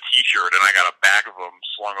hand him a t-shirt, and I got a bag of them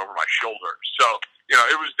slung over my shoulder. So,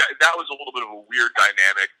 that was a little bit of a weird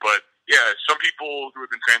dynamic, but yeah, some people who have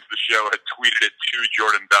been fans of the show had tweeted it to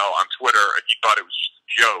Jordan Bell on Twitter, and he thought it was just a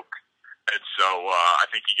joke. And so I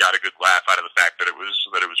think he got a good laugh out of the fact that it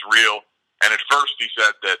was real. And at first he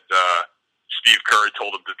said that Steve Kerr had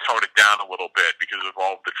told him to tone it down a little bit because of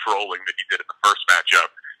all of the trolling that he did in the first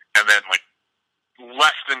matchup. And then, like,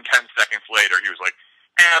 less than 10 seconds later, he was like,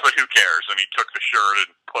 but who cares? And he took the shirt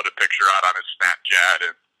and put a picture out on his Snapchat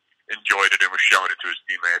and enjoyed it and was showing it to his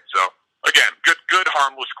teammates. So, again, good,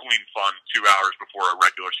 harmless, clean fun 2 hours before a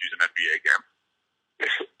regular season NBA game.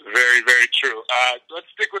 Very, very true. Let's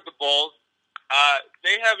stick with the Bulls.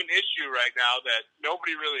 They have an issue right now that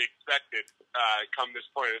nobody really expected come this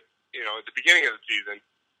point, at the beginning of the season,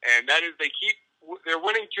 and that is they're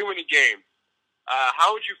winning too many games.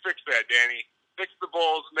 How would you fix that, Danny? Fix the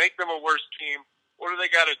Bulls, make them a worse team. What do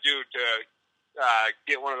they got to do to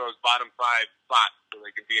get one of those bottom 5 spots so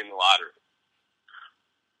they can be in the lottery?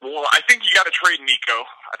 Well, I think you got to trade Nico.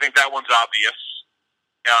 I think that one's obvious.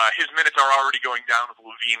 His minutes are already going down with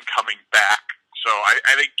Levine coming back. So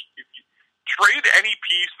I think if you trade any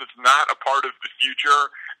piece that's not a part of the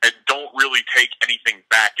future and don't really take anything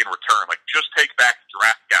back in return. Like, just take back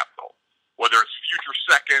draft capital. Whether it's future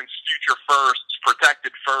seconds, future firsts,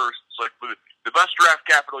 protected firsts, like the best draft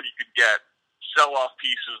capital you can get, sell off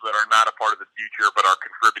pieces that are not a part of the future but are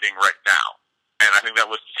contributing right now. And I think that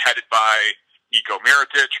list is headed by Nico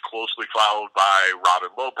Mirotic, closely followed by Robin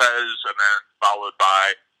Lopez, and then followed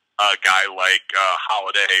by a guy like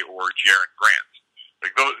Holiday or Jaren Grant.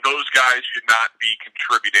 Like those guys should not be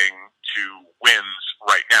contributing to wins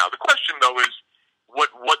right now. The question, though, is what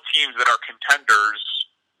teams that are contenders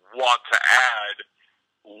want to add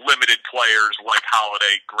limited players like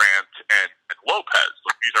Holiday, Grant, and Lopez.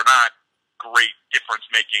 Like, these are not great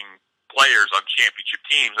difference-making players on championship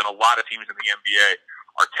teams, and a lot of teams in the NBA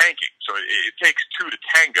are tanking. So it takes two to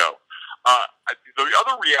tango. The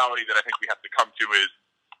other reality that I think we have to come to is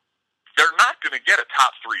they're not going to get a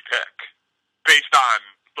top 3 pick based on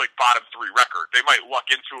like bottom 3 record. They might luck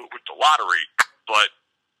into it with the lottery, but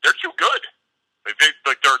they're too good.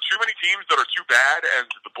 There are too many teams that are too bad, and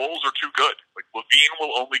the Bulls are too good. Like, Levine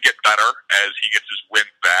will only get better as he gets his wind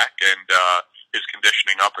back and his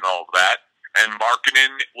conditioning up and all of that. And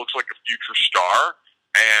Markkanen looks like a future star,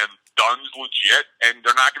 and Dunn's legit, and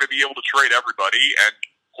they're not going to be able to trade everybody, and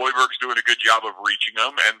Hoiberg's doing a good job of reaching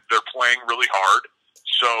them, and they're playing really hard.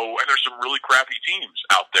 So, and there's some really crappy teams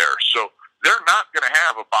out there. So they're not going to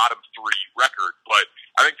have a bottom 3 record. But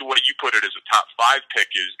I think the way you put it as a top 5 pick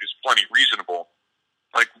is plenty reasonable.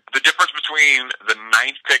 Like, the difference between the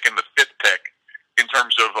 9th pick and the 5th pick in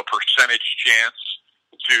terms of a percentage chance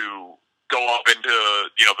to go up into,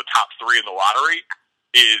 the top 3 in the lottery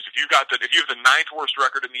is if you have the 9th worst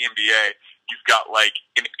record in the NBA, you've got like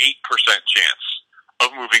an 8% chance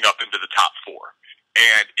of moving up into the top 4.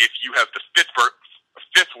 And if you have the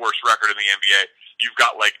 5th worst record in the NBA, you've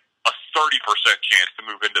got like a 30% chance to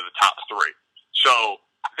move into the top 3. So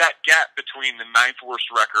that gap between the 9th worst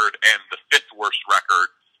record and the 5th worst record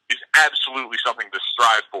is absolutely something to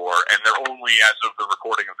strive for, and they're only, as of the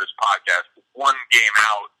recording of this podcast, 1 game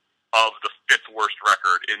out of the 5th worst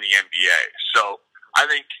record in the NBA. So I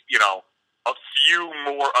think, a few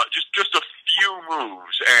more, just a few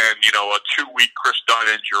moves and, a 2-week Chris Dunn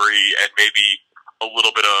injury and maybe a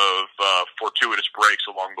little bit of fortuitous breaks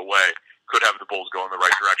along the way could have the Bulls go in the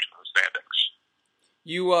right direction in the standings.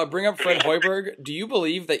 You bring up Fred Hoiberg. Do you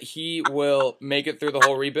believe that he will make it through the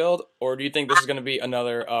whole rebuild, or do you think this is going to be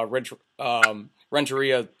another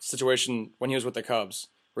Renteria situation when he was with the Cubs,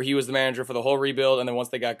 where he was the manager for the whole rebuild, and then once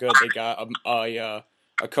they got good, they got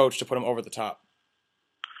a coach to put him over the top?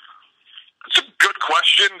 It's a good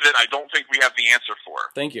question that I don't think we have the answer for.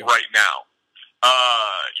 Thank you. Right now.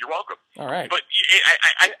 You're welcome. All right. But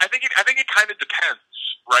I think it kind of depends,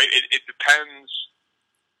 right? It depends.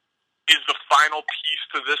 Is the final piece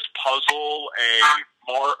to this puzzle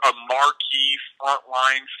a marquee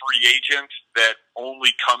frontline free agent that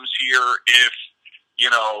only comes here if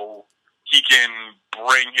he can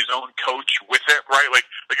bring his own coach with it, right? Like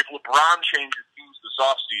if LeBron changes teams this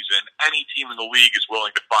offseason, any team in the league is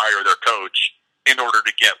willing to fire their coach in order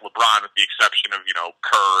to get LeBron, with the exception of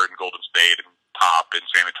Kerr and Golden State and Pop and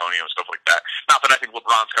San Antonio and stuff like that. Not that I think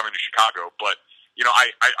LeBron's coming to Chicago, but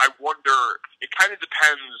I wonder. It kind of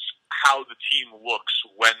depends how the team looks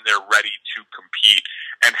when they're ready to compete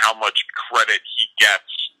and how much credit he gets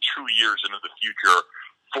 2 years into the future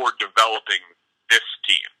for developing this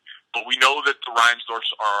team. But we know that the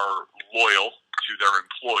Reinsdorfs are loyal to their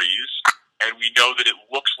employees, and we know that it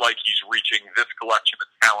looks like he's reaching this collection of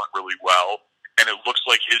talent really well, and it looks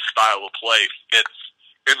like his style of play fits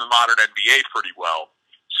in the modern NBA pretty well.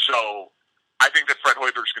 So I think that Fred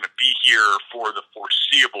Hoiberg's going to be here for the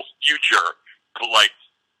foreseeable future, but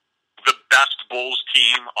the best Bulls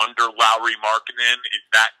team under Lauri Markkanen, is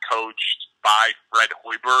that coached by Fred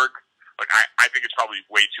Hoiberg? I think it's probably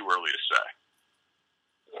way too early to say.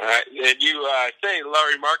 And you say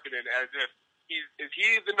Lauri Markkanen as if is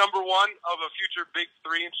he the number 1 of a future Big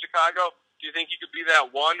 3 in Chicago? Do you think he could be that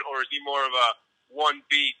 1, or is he more of a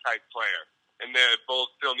 1B type player? And the Bulls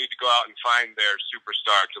still need to go out and find their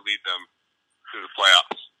superstar to lead them to the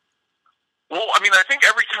playoffs. Well, I think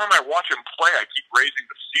every time I watch him play, I keep raising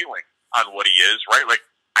the ceiling on what he is, right?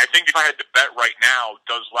 I think if I had to bet right now,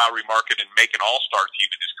 does Lauri Markkanen make an all-star team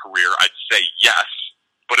in his career, I'd say yes.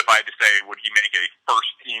 But if I had to say, would he make a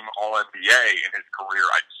first-team All-NBA in his career,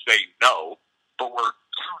 I'd say no. But we're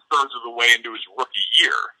 2/3 of the way into his rookie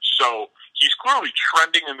year. So he's clearly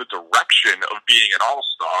trending in the direction of being an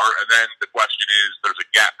all-star, and then the question is, there's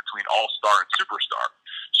a gap between all-star and superstar.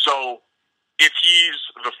 So if he's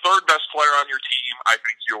the 3rd best player on your team, I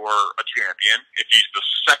think you're a champion. If he's the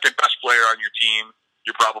 2nd best player on your team,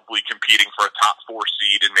 you're probably competing for a top 4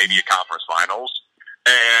 seed and maybe a conference finals.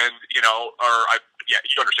 And,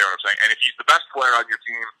 you understand what I'm saying. And if he's the best player on your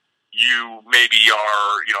team, you maybe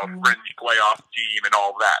are, a fringe playoff team and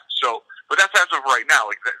all that. So, but that's as of right now.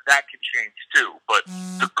 That can change too. But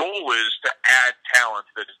the goal is to add talent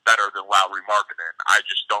that is better than Lauri Markkanen. I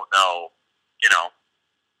just don't know,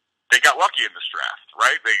 they got lucky in this draft,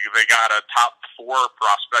 right? They got a top 4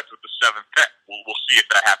 prospect with the 7th pick. We'll see if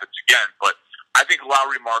that happens again. But I think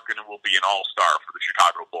Lauri Markkanen will be an all-star for the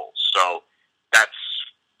Chicago Bulls. So that's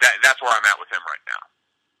where I'm at with him right now.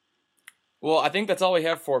 Well, I think that's all we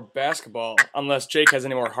have for basketball, unless Jake has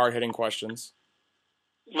any more hard-hitting questions.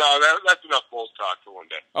 No, that's enough Bulls talk for one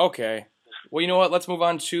day. Okay. Well, you know what? Let's move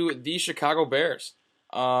on to the Chicago Bears.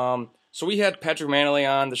 So we had Patrick Manley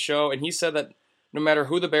on the show, and he said that no matter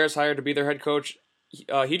who the Bears hired to be their head coach,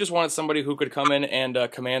 he just wanted somebody who could come in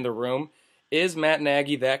and command the room. Is Matt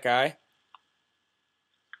Nagy that guy?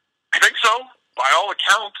 I think so. By all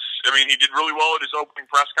accounts, he did really well at his opening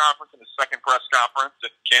press conference and his second press conference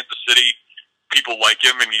at Kansas City. People like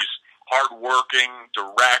him, and he's hardworking,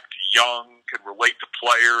 direct, young, could relate to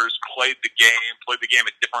players, played the game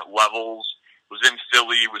at different levels, was in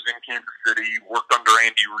Philly, was in Kansas City, worked under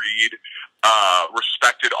Andy Reid,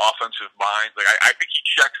 respected offensive minds. I think he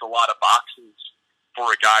checks a lot of boxes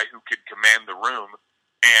for a guy who could command the room.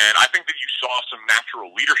 And I think that you saw some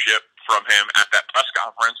natural leadership from him at that press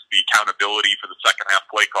conference. The accountability for the second half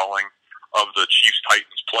play calling of the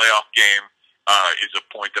Chiefs-Titans playoff game is a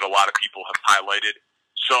point that a lot of people have highlighted.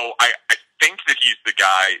 So I think that he's the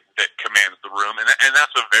guy that commands the room, and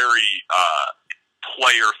that's a very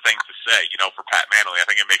player thing to say, for Pat Manley. I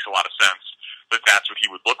think it makes a lot of sense that that's what he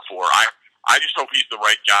would look for. I just hope he's the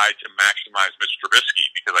right guy to maximize Mitch Trubisky,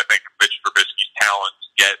 because I think Mitch Trubisky's talent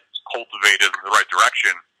gets cultivated in the right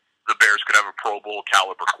direction. The Bears could have a Pro Bowl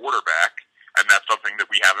caliber quarterback, and that's something that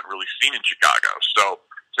we haven't really seen in Chicago. So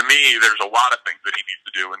to me, there's a lot of things that he needs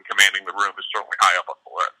to do, and commanding the room is certainly high up on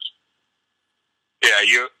the list. Yeah,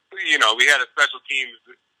 we had a special teams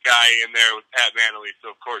guy in there with Pat Manley,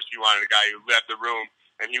 so of course you wanted a guy who left the room,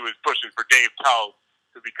 and he was pushing for Dave Towle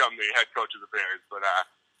to become the head coach of the Bears, but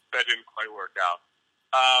that didn't quite work out.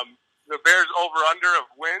 The Bears over-under of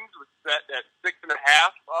wins was set at 6.5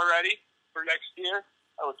 already for next year,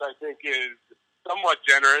 which I think is somewhat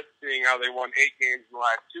generous, seeing how they won 8 games in the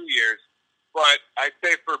last 2 years. But I'd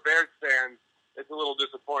say for Bears fans, it's a little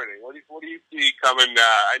disappointing. What do you see coming?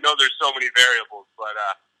 I know there's so many variables, but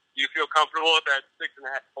do you feel comfortable with that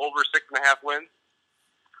over 6.5 wins?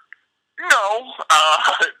 No,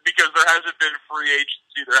 because there hasn't been free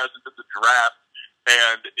agency, there hasn't been the draft,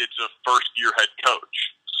 and it's a first-year head coach.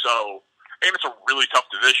 So, and it's a really tough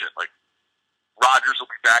division. Like, Rodgers will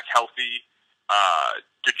be back healthy.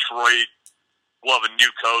 Detroit will have a new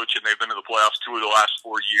coach, and they've been to the playoffs 2 of the last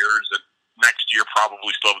 4 years, and next year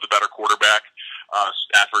probably still have the better quarterback,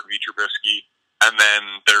 Stafford v. Trubisky. And then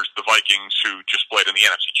there's the Vikings, who just played in the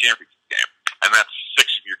NFC Championship game, and that's 6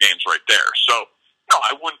 of your games right there. So, no,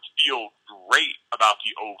 I wouldn't feel great about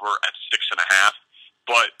the over at 6.5,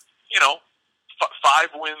 but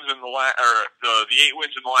 5 wins in the the 8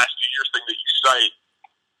 wins in the last 2 years thing that you cite,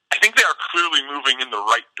 I think they are clearly moving in the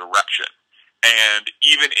right direction. And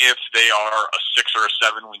even if they are a 6 or a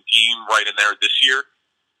 7 win team right in there this year,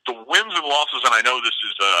 the wins and losses, and I know this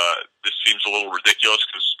seems a little ridiculous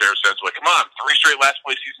because Bears fans are like, come on, 3 straight last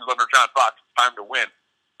place seasons under John Fox, time to win.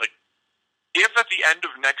 Like, if at the end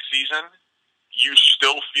of next season you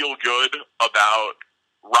still feel good about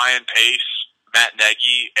Ryan Pace, Matt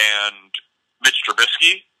Nagy, and Mitch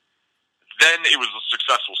Trubisky, then it was a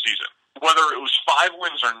successful season. Whether it was 5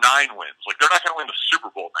 wins or 9 wins, like, they're not going to win the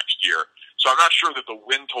Super Bowl next year, so I'm not sure that the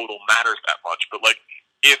win total matters that much. But, like,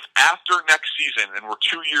 if after next season, and we're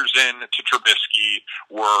 2 years in to Trubisky,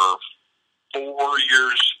 we're 4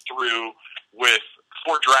 years through with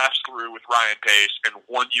 4 drafts through with Ryan Pace, and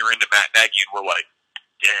 1 year into Matt Nagy, and we're like,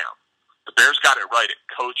 damn, the Bears got it right at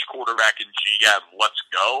coach, quarterback, and GM, let's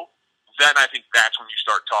go, then I think that's when you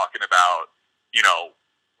start talking about,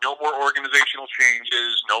 no more organizational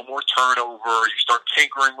changes, no more turnover. You start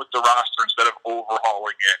tinkering with the roster instead of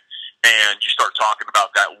overhauling it, and you start talking about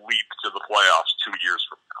that leap to the playoffs 2 years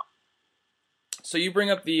from now. So you bring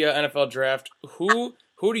up the NFL draft. Who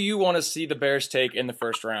do you want to see the Bears take in the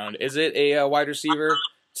first round? Is it a wide receiver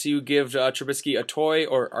to give Trubisky a toy,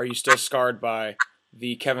 or are you still scarred by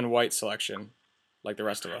the Kevin White selection like the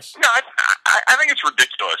rest of us? No, I think it's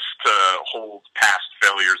ridiculous to hold past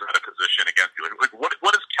failures at a position against you. Like,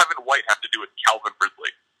 what does Kevin White have to do with Calvin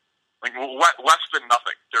Ridley? Like, less than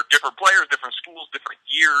nothing. They're different players, different schools, different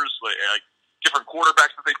years, like different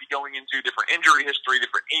quarterbacks that they'd be going into, different injury history,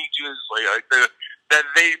 different ages.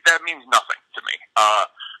 That means nothing to me.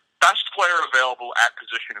 Best player available at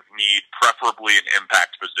position of need, preferably an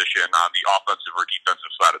impact position on the offensive or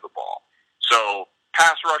defensive side of the ball. So,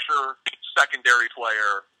 pass rusher, secondary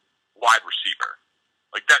player, wide receiver.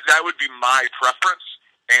 Like, that would be my preference.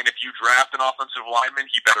 And if you draft an offensive lineman,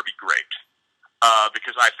 he better be great.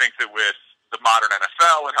 Because I think that with the modern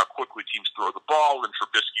NFL and how quickly teams throw the ball and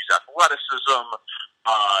Trubisky's athleticism,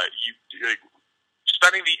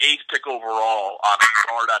 spending the 8th pick overall on a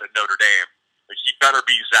guard out of Notre Dame, like, he better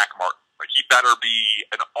be Zach Martin. Like, he better be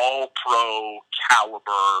an all-pro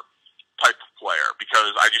caliber type of player,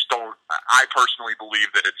 because I personally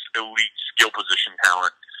believe that it's elite skill position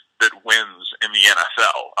talent that wins in the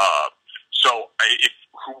NFL. So if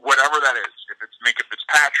whatever that is, if it's Minkah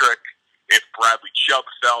Fitzpatrick, if Bradley Chubb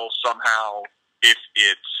fell somehow, if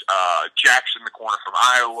it's Jackson, the corner from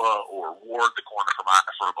Iowa, or Ward, the corner from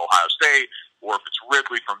Ohio State, or if it's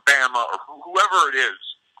Ridley from Bama, or whoever it is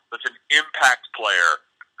that's an impact player,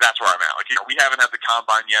 that's where I'm at. Like, we haven't had the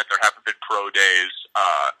combine yet. There haven't been pro days.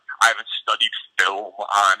 I haven't studied film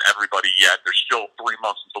on everybody yet. There's still 3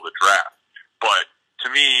 months until the draft. But to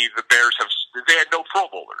me, the Bears they had no Pro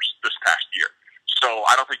Bowlers this past year. So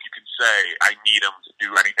I don't think you can say I need them to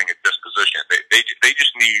do anything at this position. They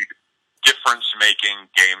just need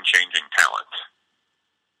difference-making, game-changing talent.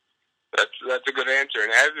 That's a good answer.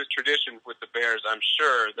 And as is tradition with the Bears, I'm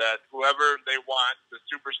sure that whoever they want, the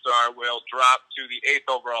superstar, will drop to the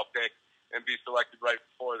 8th overall pick and be selected right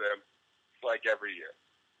before them, like every year.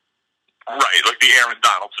 Right, like the Aaron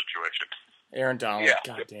Donald situation. Aaron Donald, Yeah.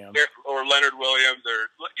 goddamn. Or Leonard Williams,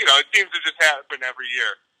 or it seems to just happen every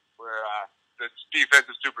year where the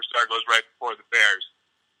defensive superstar goes right before the Bears.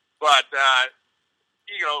 But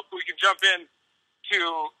we can jump in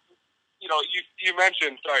to, you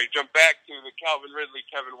mentioned, jump back to the Calvin Ridley,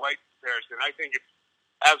 Kevin White comparison. I think it's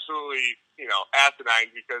absolutely,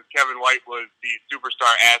 asinine because Kevin White was the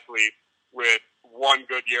superstar athlete with one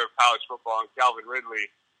good year of college football, and Calvin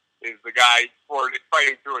Ridley is the guy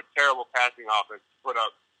fighting through a terrible passing offense to put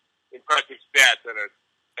up impressive stats at a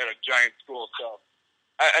giant school. So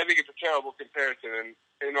I think it's a terrible comparison, and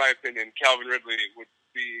in my opinion, Calvin Ridley would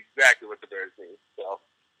be exactly what the Bears need. So.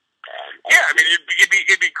 Yeah, I mean,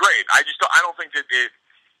 it'd be great. I don't think that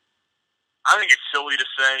I think it's silly to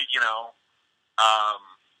say,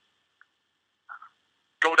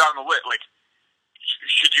 go down the list. Like,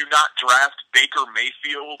 should you not draft Baker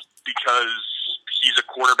Mayfield because he's a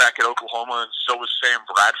quarterback at Oklahoma and so is Sam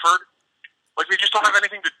Bradford? Like, they just don't have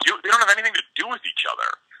anything to do. They don't have anything to do with each other.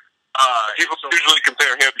 People usually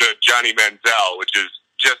compare him to Johnny Manziel, which is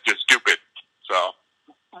just as stupid. So.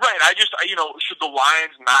 Right, should the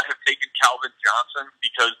Lions not have taken Calvin Johnson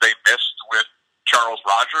because they missed with Charles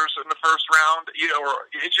Rogers in the first round? Or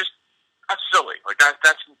it's just that's silly. Like there's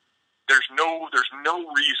no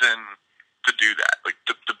reason to do that. Like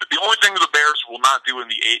the only thing the Bears will not do in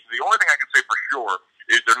the 8th, the only thing I can say for sure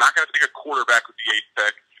is they're not going to take a quarterback with the 8th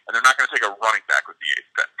pick, and they're not going to take a running back with the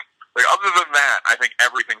 8th pick. Like other than that, I think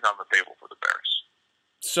everything's on the table for the Bears.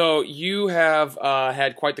 So you have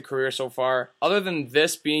had quite the career so far. Other than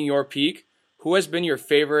this being your peak, who has been your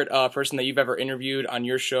favorite person that you've ever interviewed on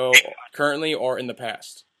your show currently or in the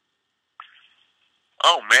past?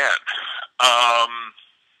 Oh, man.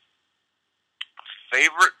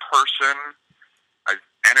 Favorite person I've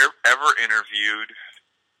ever interviewed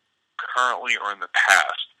currently or in the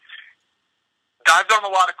past? I've done a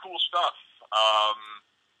lot of cool stuff.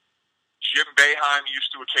 Jim Boeheim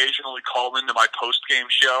used to occasionally call into my post-game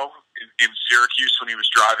show in Syracuse when he was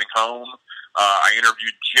driving home. I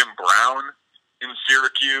interviewed Jim Brown in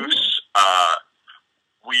Syracuse.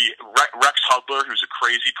 Rex Hudler, who's a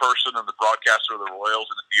crazy person and the broadcaster of the Royals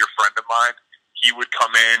and a dear friend of mine, he would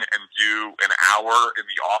come in and do an hour in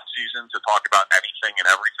the off-season to talk about anything and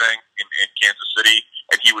everything in Kansas City,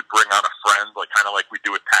 and he would bring on a friend, kind of like we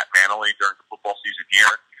do with Pat Manley during the football season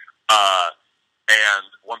here. And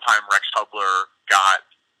one time Rex Hudler got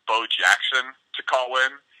Bo Jackson to call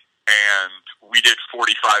in, and we did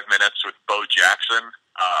 45 minutes with Bo Jackson,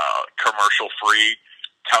 commercial-free,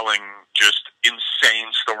 telling just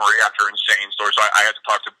insane story after insane story. So I had to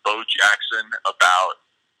talk to Bo Jackson about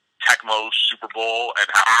Tecmo's Super Bowl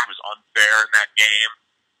and how it was unfair in that game.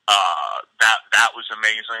 That was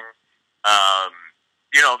amazing.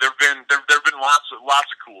 There've been lots of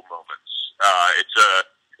cool moments.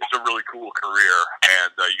 It's a really cool career, and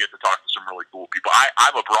you get to talk to some really cool people.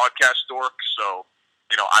 I'm a broadcast dork, so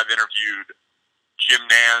I've interviewed Jim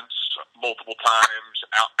Nance multiple times,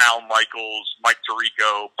 Al Michaels, Mike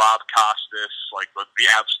Tirico, Bob Costas, like the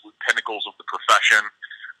absolute pinnacles of the profession.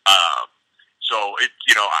 So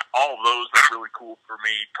all of those are really cool for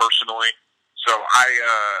me personally. So I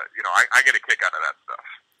get a kick out of that stuff.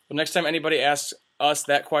 Well, next time anybody asks us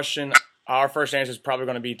that question, our first answer is probably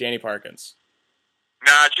going to be Danny Parkins.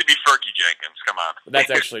 Nah, it should be Fergie Jenkins. Come on. That's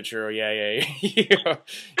actually true. Yeah. You're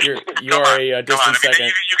a distant second.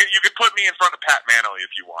 You could put me in front of Pat Manley if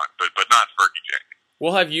you want, but not Fergie Jenkins.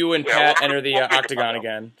 We'll have you and Pat enter the octagon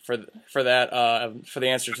again for the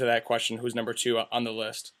answer to that question. Who's number 2 on the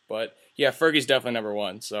list? But yeah, Fergie's definitely number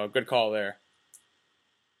 1. So good call there.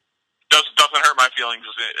 Doesn't hurt my feelings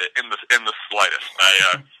in the slightest.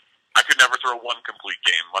 I could never throw one complete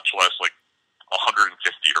game, much less 150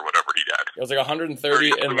 or whatever he did. It was 130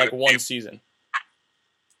 in one season.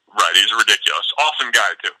 Right, he's ridiculous. Awesome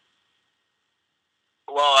guy too.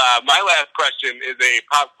 Well, my last question is a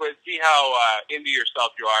pop quiz. See how into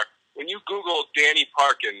yourself you are. When you Google Danny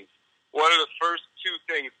Parkins, what are the first 2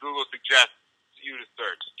 things Google suggests you to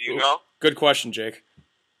search? Do you know? Good question, Jake.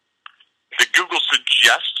 Did Google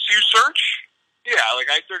suggests you search? Yeah,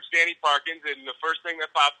 I searched Danny Parkins, and the first 2 things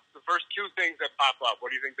that pop up, what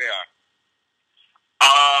do you think they are?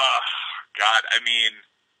 God, I mean,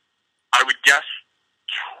 I would guess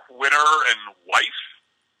Twitter and wife.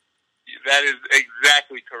 That is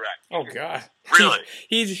exactly correct. Oh God. Really?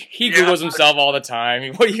 He Googles himself all the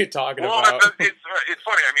time. What are you talking Well, about? it's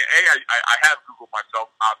funny. I mean, I have Googled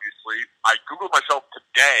myself, obviously. I Googled myself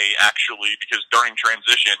today, actually, because during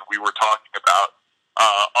transition, we were talking about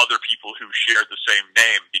other people who shared the same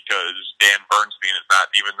name, because Dan Bernstein is not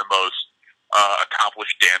even the most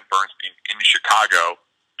accomplished Dan Bernstein in Chicago,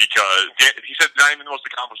 because he said not even the most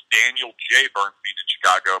accomplished Daniel J. Bernstein in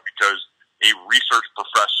Chicago, because a research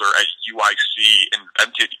professor at UIC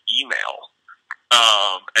invented email.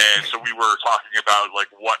 And so we were talking about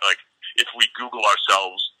if we Google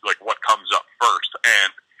ourselves, what comes up first. And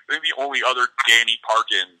I think the only other Danny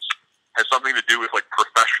Parkins has something to do with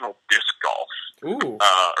professional disc golf. Ooh.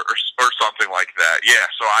 Or something like that. Yeah.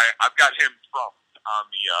 So I've got him trumped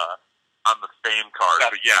on the fame card.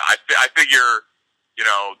 But yeah, I figure,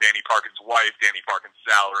 Danny Parkins' wife, Danny Parkins'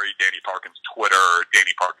 salary, Danny Parkins' Twitter,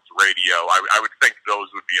 Danny Parkins' radio. I would think those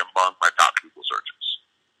would be among my top Google searches.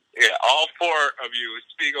 Yeah, all four of you,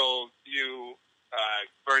 Spiegel, you,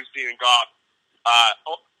 Bernstein, and Goff.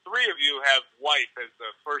 Three of you have wife as the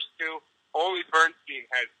first two. Only Bernstein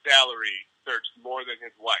has salary searched more than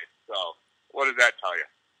his wife. So what does that tell you?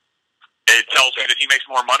 It tells me that he makes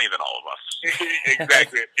more money than all of us.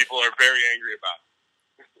 Exactly. People are very angry about it.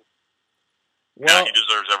 Well, he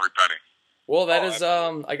deserves every penny. Well, that is.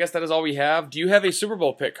 I guess that is all we have. Do you have a Super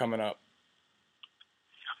Bowl pick coming up?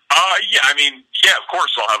 Yeah. I mean, yeah. Of course,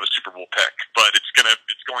 I'll have a Super Bowl pick, but it's going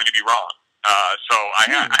to be wrong. So I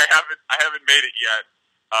haven't made it yet.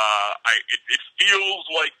 It feels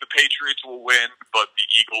like the Patriots will win, but the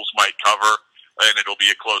Eagles might cover, and it'll be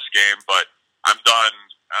a close game. But I'm done.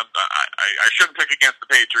 I shouldn't pick against the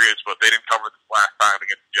Patriots, but they didn't cover this last time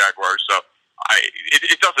against the Jaguars, so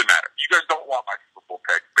it doesn't matter. You guys don't want my Super Bowl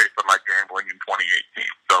pick based on my gambling in 2018.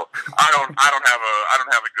 So I don't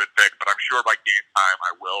have a good pick, but I'm sure by game time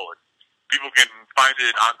I will. And people can find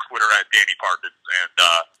it on Twitter at Danny Parkins, and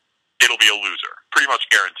it'll be a loser, pretty much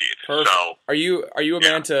guaranteed. Perfect. So are you a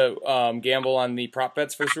man to gamble on the prop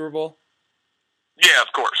bets for the Super Bowl? Yeah,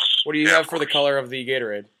 of course. What do you have for the color of the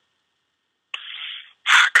Gatorade?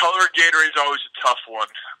 Color Gatorade is always a tough one.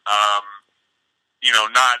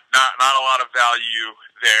 Not a lot of value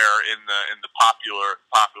there in the popular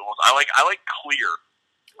ones. I like clear.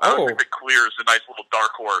 I think that clear is a nice little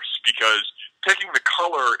dark horse, because picking the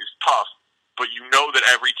color is tough, but you know that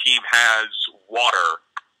every team has water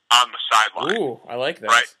on the sideline. Ooh, I like that.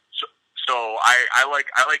 Right. So I like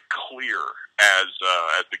clear as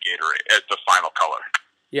the Gatorade as the final color.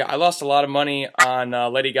 Yeah, I lost a lot of money on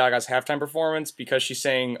Lady Gaga's halftime performance because she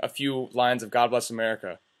sang a few lines of "God Bless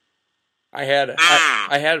America." I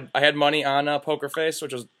had money on Poker Face,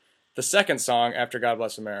 which was the second song after "God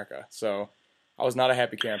Bless America," so I was not a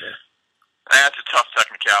happy camper. That's a tough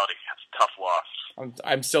technicality. That's a tough loss.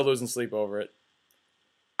 I'm still losing sleep over it.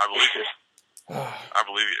 I believe you. I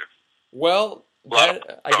believe you. Well,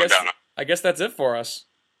 I guess that's it for us.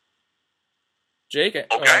 Jake,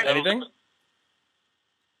 okay. Anything?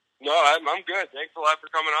 No, I'm good. Thanks a lot for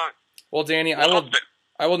coming on. Well, Danny,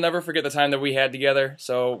 I will never forget the time that we had together.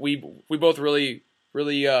 So we both really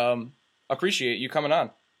appreciate you coming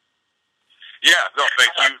on. Yeah, no,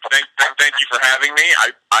 thank you. Thank you for having me.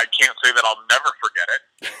 I can't say that I'll never forget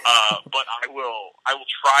it, but I will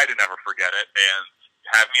try to never forget it, and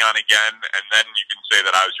have me on again, and then you can say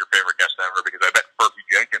that I was your favorite guest ever, because I bet Percy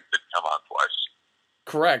Jenkins didn't come on twice.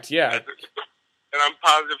 Correct, yeah. And I'm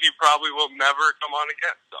positive he probably will never come on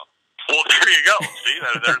again. So. Well, there you go. See,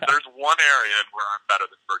 there's one area where I'm better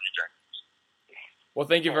than Percy Jenkins. Well,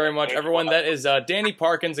 thank you very much, everyone. That is Danny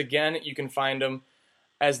Parkins again. You can find him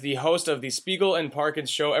as the host of the Spiegel and Parkins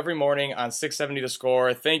show every morning on 670 The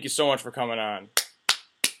Score. Thank you so much for coming on.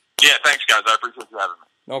 Yeah, thanks, guys. I appreciate you having me.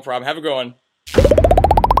 No problem. Have a good one.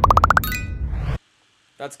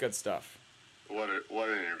 That's good stuff. What an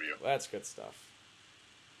interview. That's good stuff.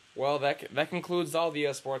 Well, that concludes all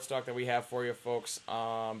the sports talk that we have for you, folks.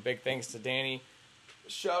 Big thanks to Danny.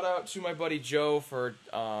 Shout out to my buddy Joe for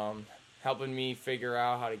helping me figure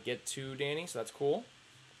out how to get to Danny, so that's cool.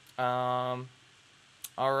 All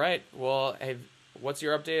right. Well, hey, what's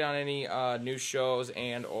your update on any new shows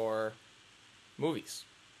and or movies?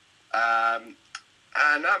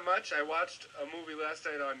 Not much. I watched a movie last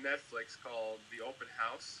night on Netflix called The Open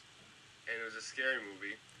House, and it was a scary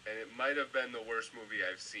movie, and it might have been the worst movie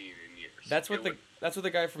I've seen in years. That's what the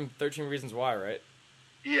guy from 13 Reasons Why, right?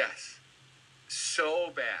 Yes.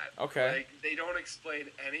 So bad. Okay. Like, they don't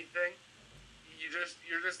explain anything.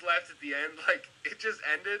 You're just left at the end. Like, it just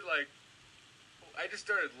ended. Like, I just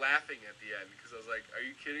started laughing at the end because I was like, "Are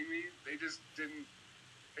you kidding me?" They just didn't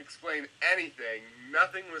explain anything.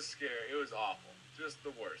 Nothing was scary. It was awful. Just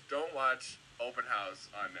the worst. Don't watch Open House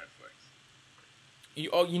on Netflix.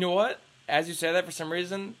 You know what? As you say that, for some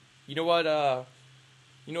reason, you know what?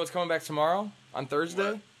 You know what's coming back tomorrow on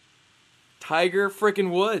Thursday? What? Tiger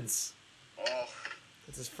freaking Woods. Oh,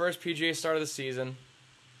 It's his first PGA start of the season.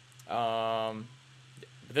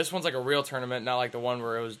 This one's like a real tournament, not like the one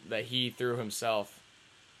where it was that he threw himself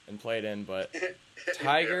and played in. But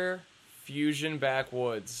Tiger Fusion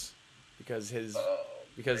Backwoods because baby.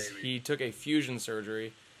 he took a fusion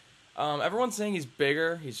surgery. Everyone's saying he's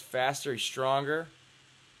bigger, he's faster, he's stronger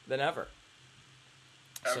than ever.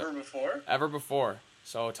 Ever before.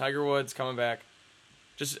 So Tiger Woods coming back.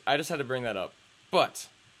 I just had to bring that up. But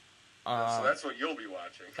so that's what you'll be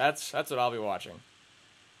watching. that's what I'll be watching.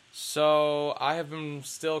 So I have been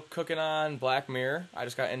still cooking on Black Mirror. I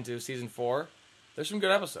just got into season 4. There's some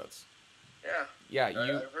good episodes. Yeah. Yeah,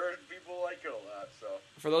 I've heard people like it a lot. So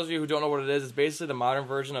for those of you who don't know what it is, it's basically the modern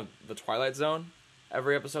version of the Twilight Zone.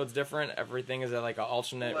 Every episode's different. Everything is at like an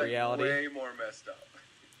alternate like reality. way more messed up.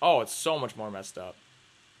 Oh, it's so much more messed up.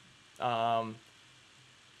 I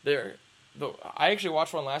actually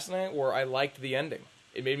watched one last night where I liked the ending.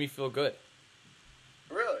 It made me feel good.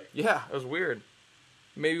 Really? Yeah, it was weird.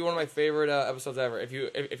 Maybe one of my favorite episodes ever. If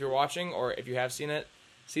you're watching or if you have seen it,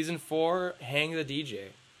 season 4, Hang the DJ,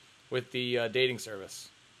 with the dating service.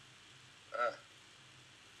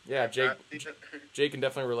 Yeah, Jake can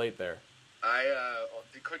definitely relate there. I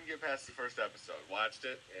couldn't get past the first episode. Watched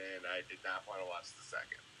it, and I did not want to watch the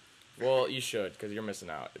second. Well, you should, because you're missing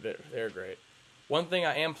out. They're great. One thing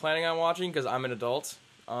I am planning on watching, because I'm an adult,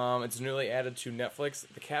 it's newly added to Netflix,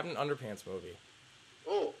 the Captain Underpants movie.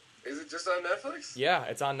 Oh, is it just on Netflix? Yeah,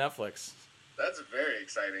 it's on Netflix. That's very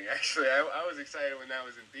exciting, actually. I was excited when that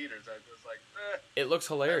was in theaters. I was like, It looks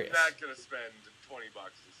hilarious. I'm not going to spend $20 to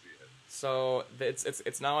see it. So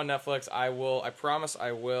it's now on Netflix. I promise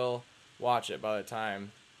I will watch it by the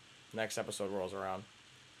time next episode rolls around.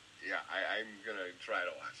 Yeah, I'm going to try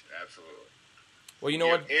to watch it, absolutely. Well, you know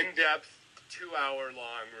what? In-depth,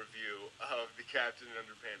 2-hour-long review of the Captain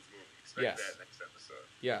Underpants movie. Expect that next episode.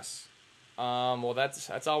 Yes. Well,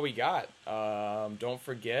 that's all we got. Don't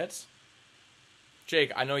forget,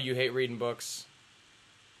 Jake, I know you hate reading books.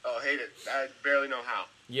 Oh, hate it. I barely know how.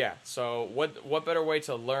 Yeah. So what better way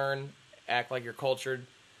to learn, act like you're cultured,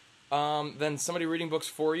 than somebody reading books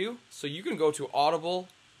for you? So you can go to Audible.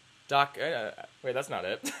 Wait, that's not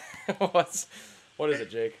it. What is it,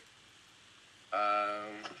 Jake? I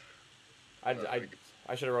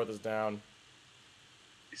should have wrote this down.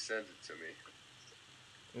 You sent it to me.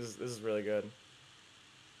 This is really good.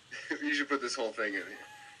 You should put this whole thing in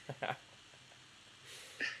here.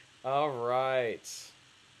 All right.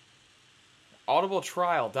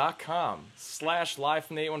 audibletrial.com/live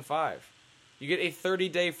from the 815. You get a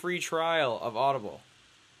 30-day free trial of Audible,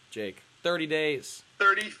 Jake. 30 days.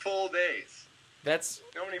 30 full days. That's...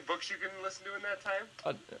 You know how many books you can listen to in that time?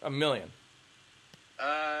 A million.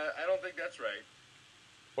 I don't think that's right.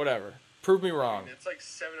 Whatever. Prove me wrong. I mean, it's like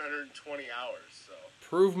 720 hours, so...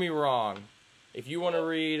 Prove me wrong. If you want to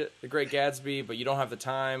read The Great Gatsby, but you don't have the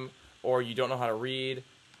time, or you don't know how to read,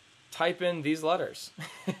 type in these letters.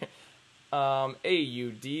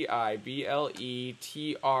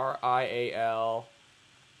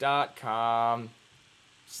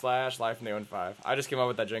 audibletrial.com/live from the 815. I just came up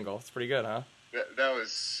with that jingle. It's pretty good, huh? That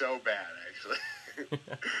was so bad, actually.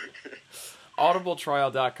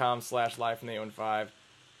 audibletrial.com/live from the 815.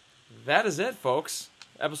 That is it, folks.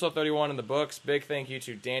 Episode 31 in the books. Big thank you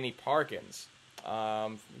to Danny Parkins.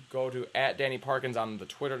 Go to @DannyParkins on the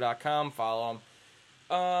Twitter.com. Follow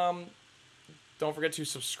him. Don't forget to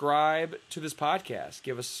subscribe to this podcast.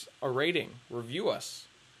 Give us a rating. Review us.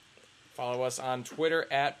 Follow us on Twitter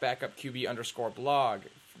 @backupqb_blog.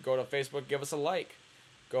 Go to Facebook. Give us a like.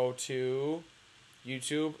 Go to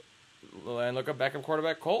YouTube and look up Backup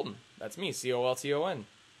Quarterback Colton. That's me, Colton.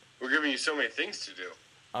 We're giving you so many things to do.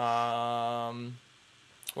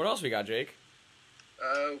 What else we got, Jake?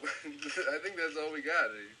 I think that's all we got.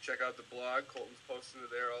 Check out the blog. Colton's posting it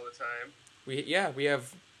there all the time. We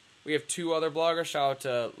have 2 other bloggers. Shout out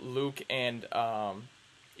to Luke and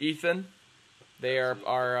Ethan. They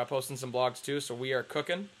are posting some blogs too, so we are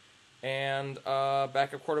cooking. And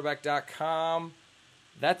backupquarterback.com.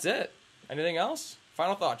 That's it. Anything else?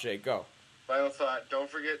 Final thought, Jake. Go. Final thought. Don't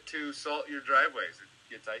forget to salt your driveways. It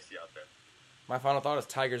gets icy out there. My final thought is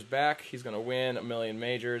Tiger's back. He's going to win a million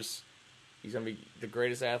majors. He's going to be the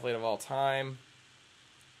greatest athlete of all time.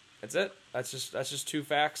 That's it. That's just 2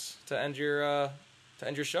 facts to end your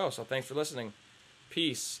show. So thanks for listening.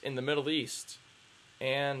 Peace in the Middle East.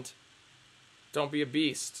 And don't be a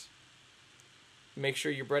beast. Make sure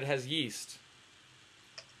your bread has yeast.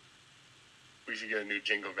 We should get a new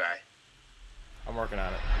jingle guy. I'm working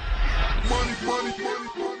on it. Money, money, money,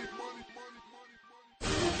 money.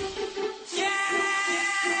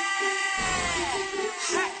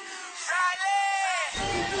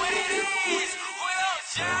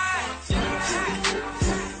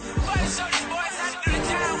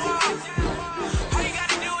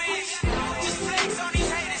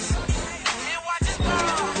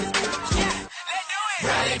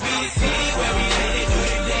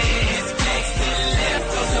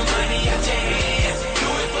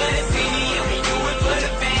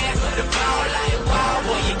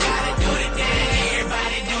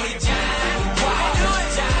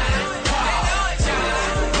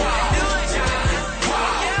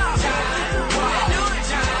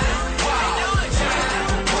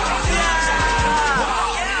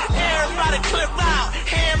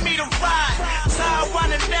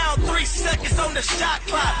 On the shot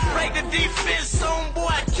clock, break the defense soon, boy,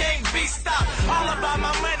 I can't be stopped. All about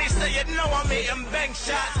my money, so you know I'm hitting bank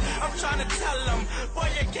shots. I'm trying to tell them, boy,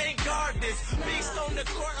 you can't guard this. Beast on the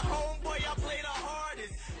court, homeboy, I play the hard.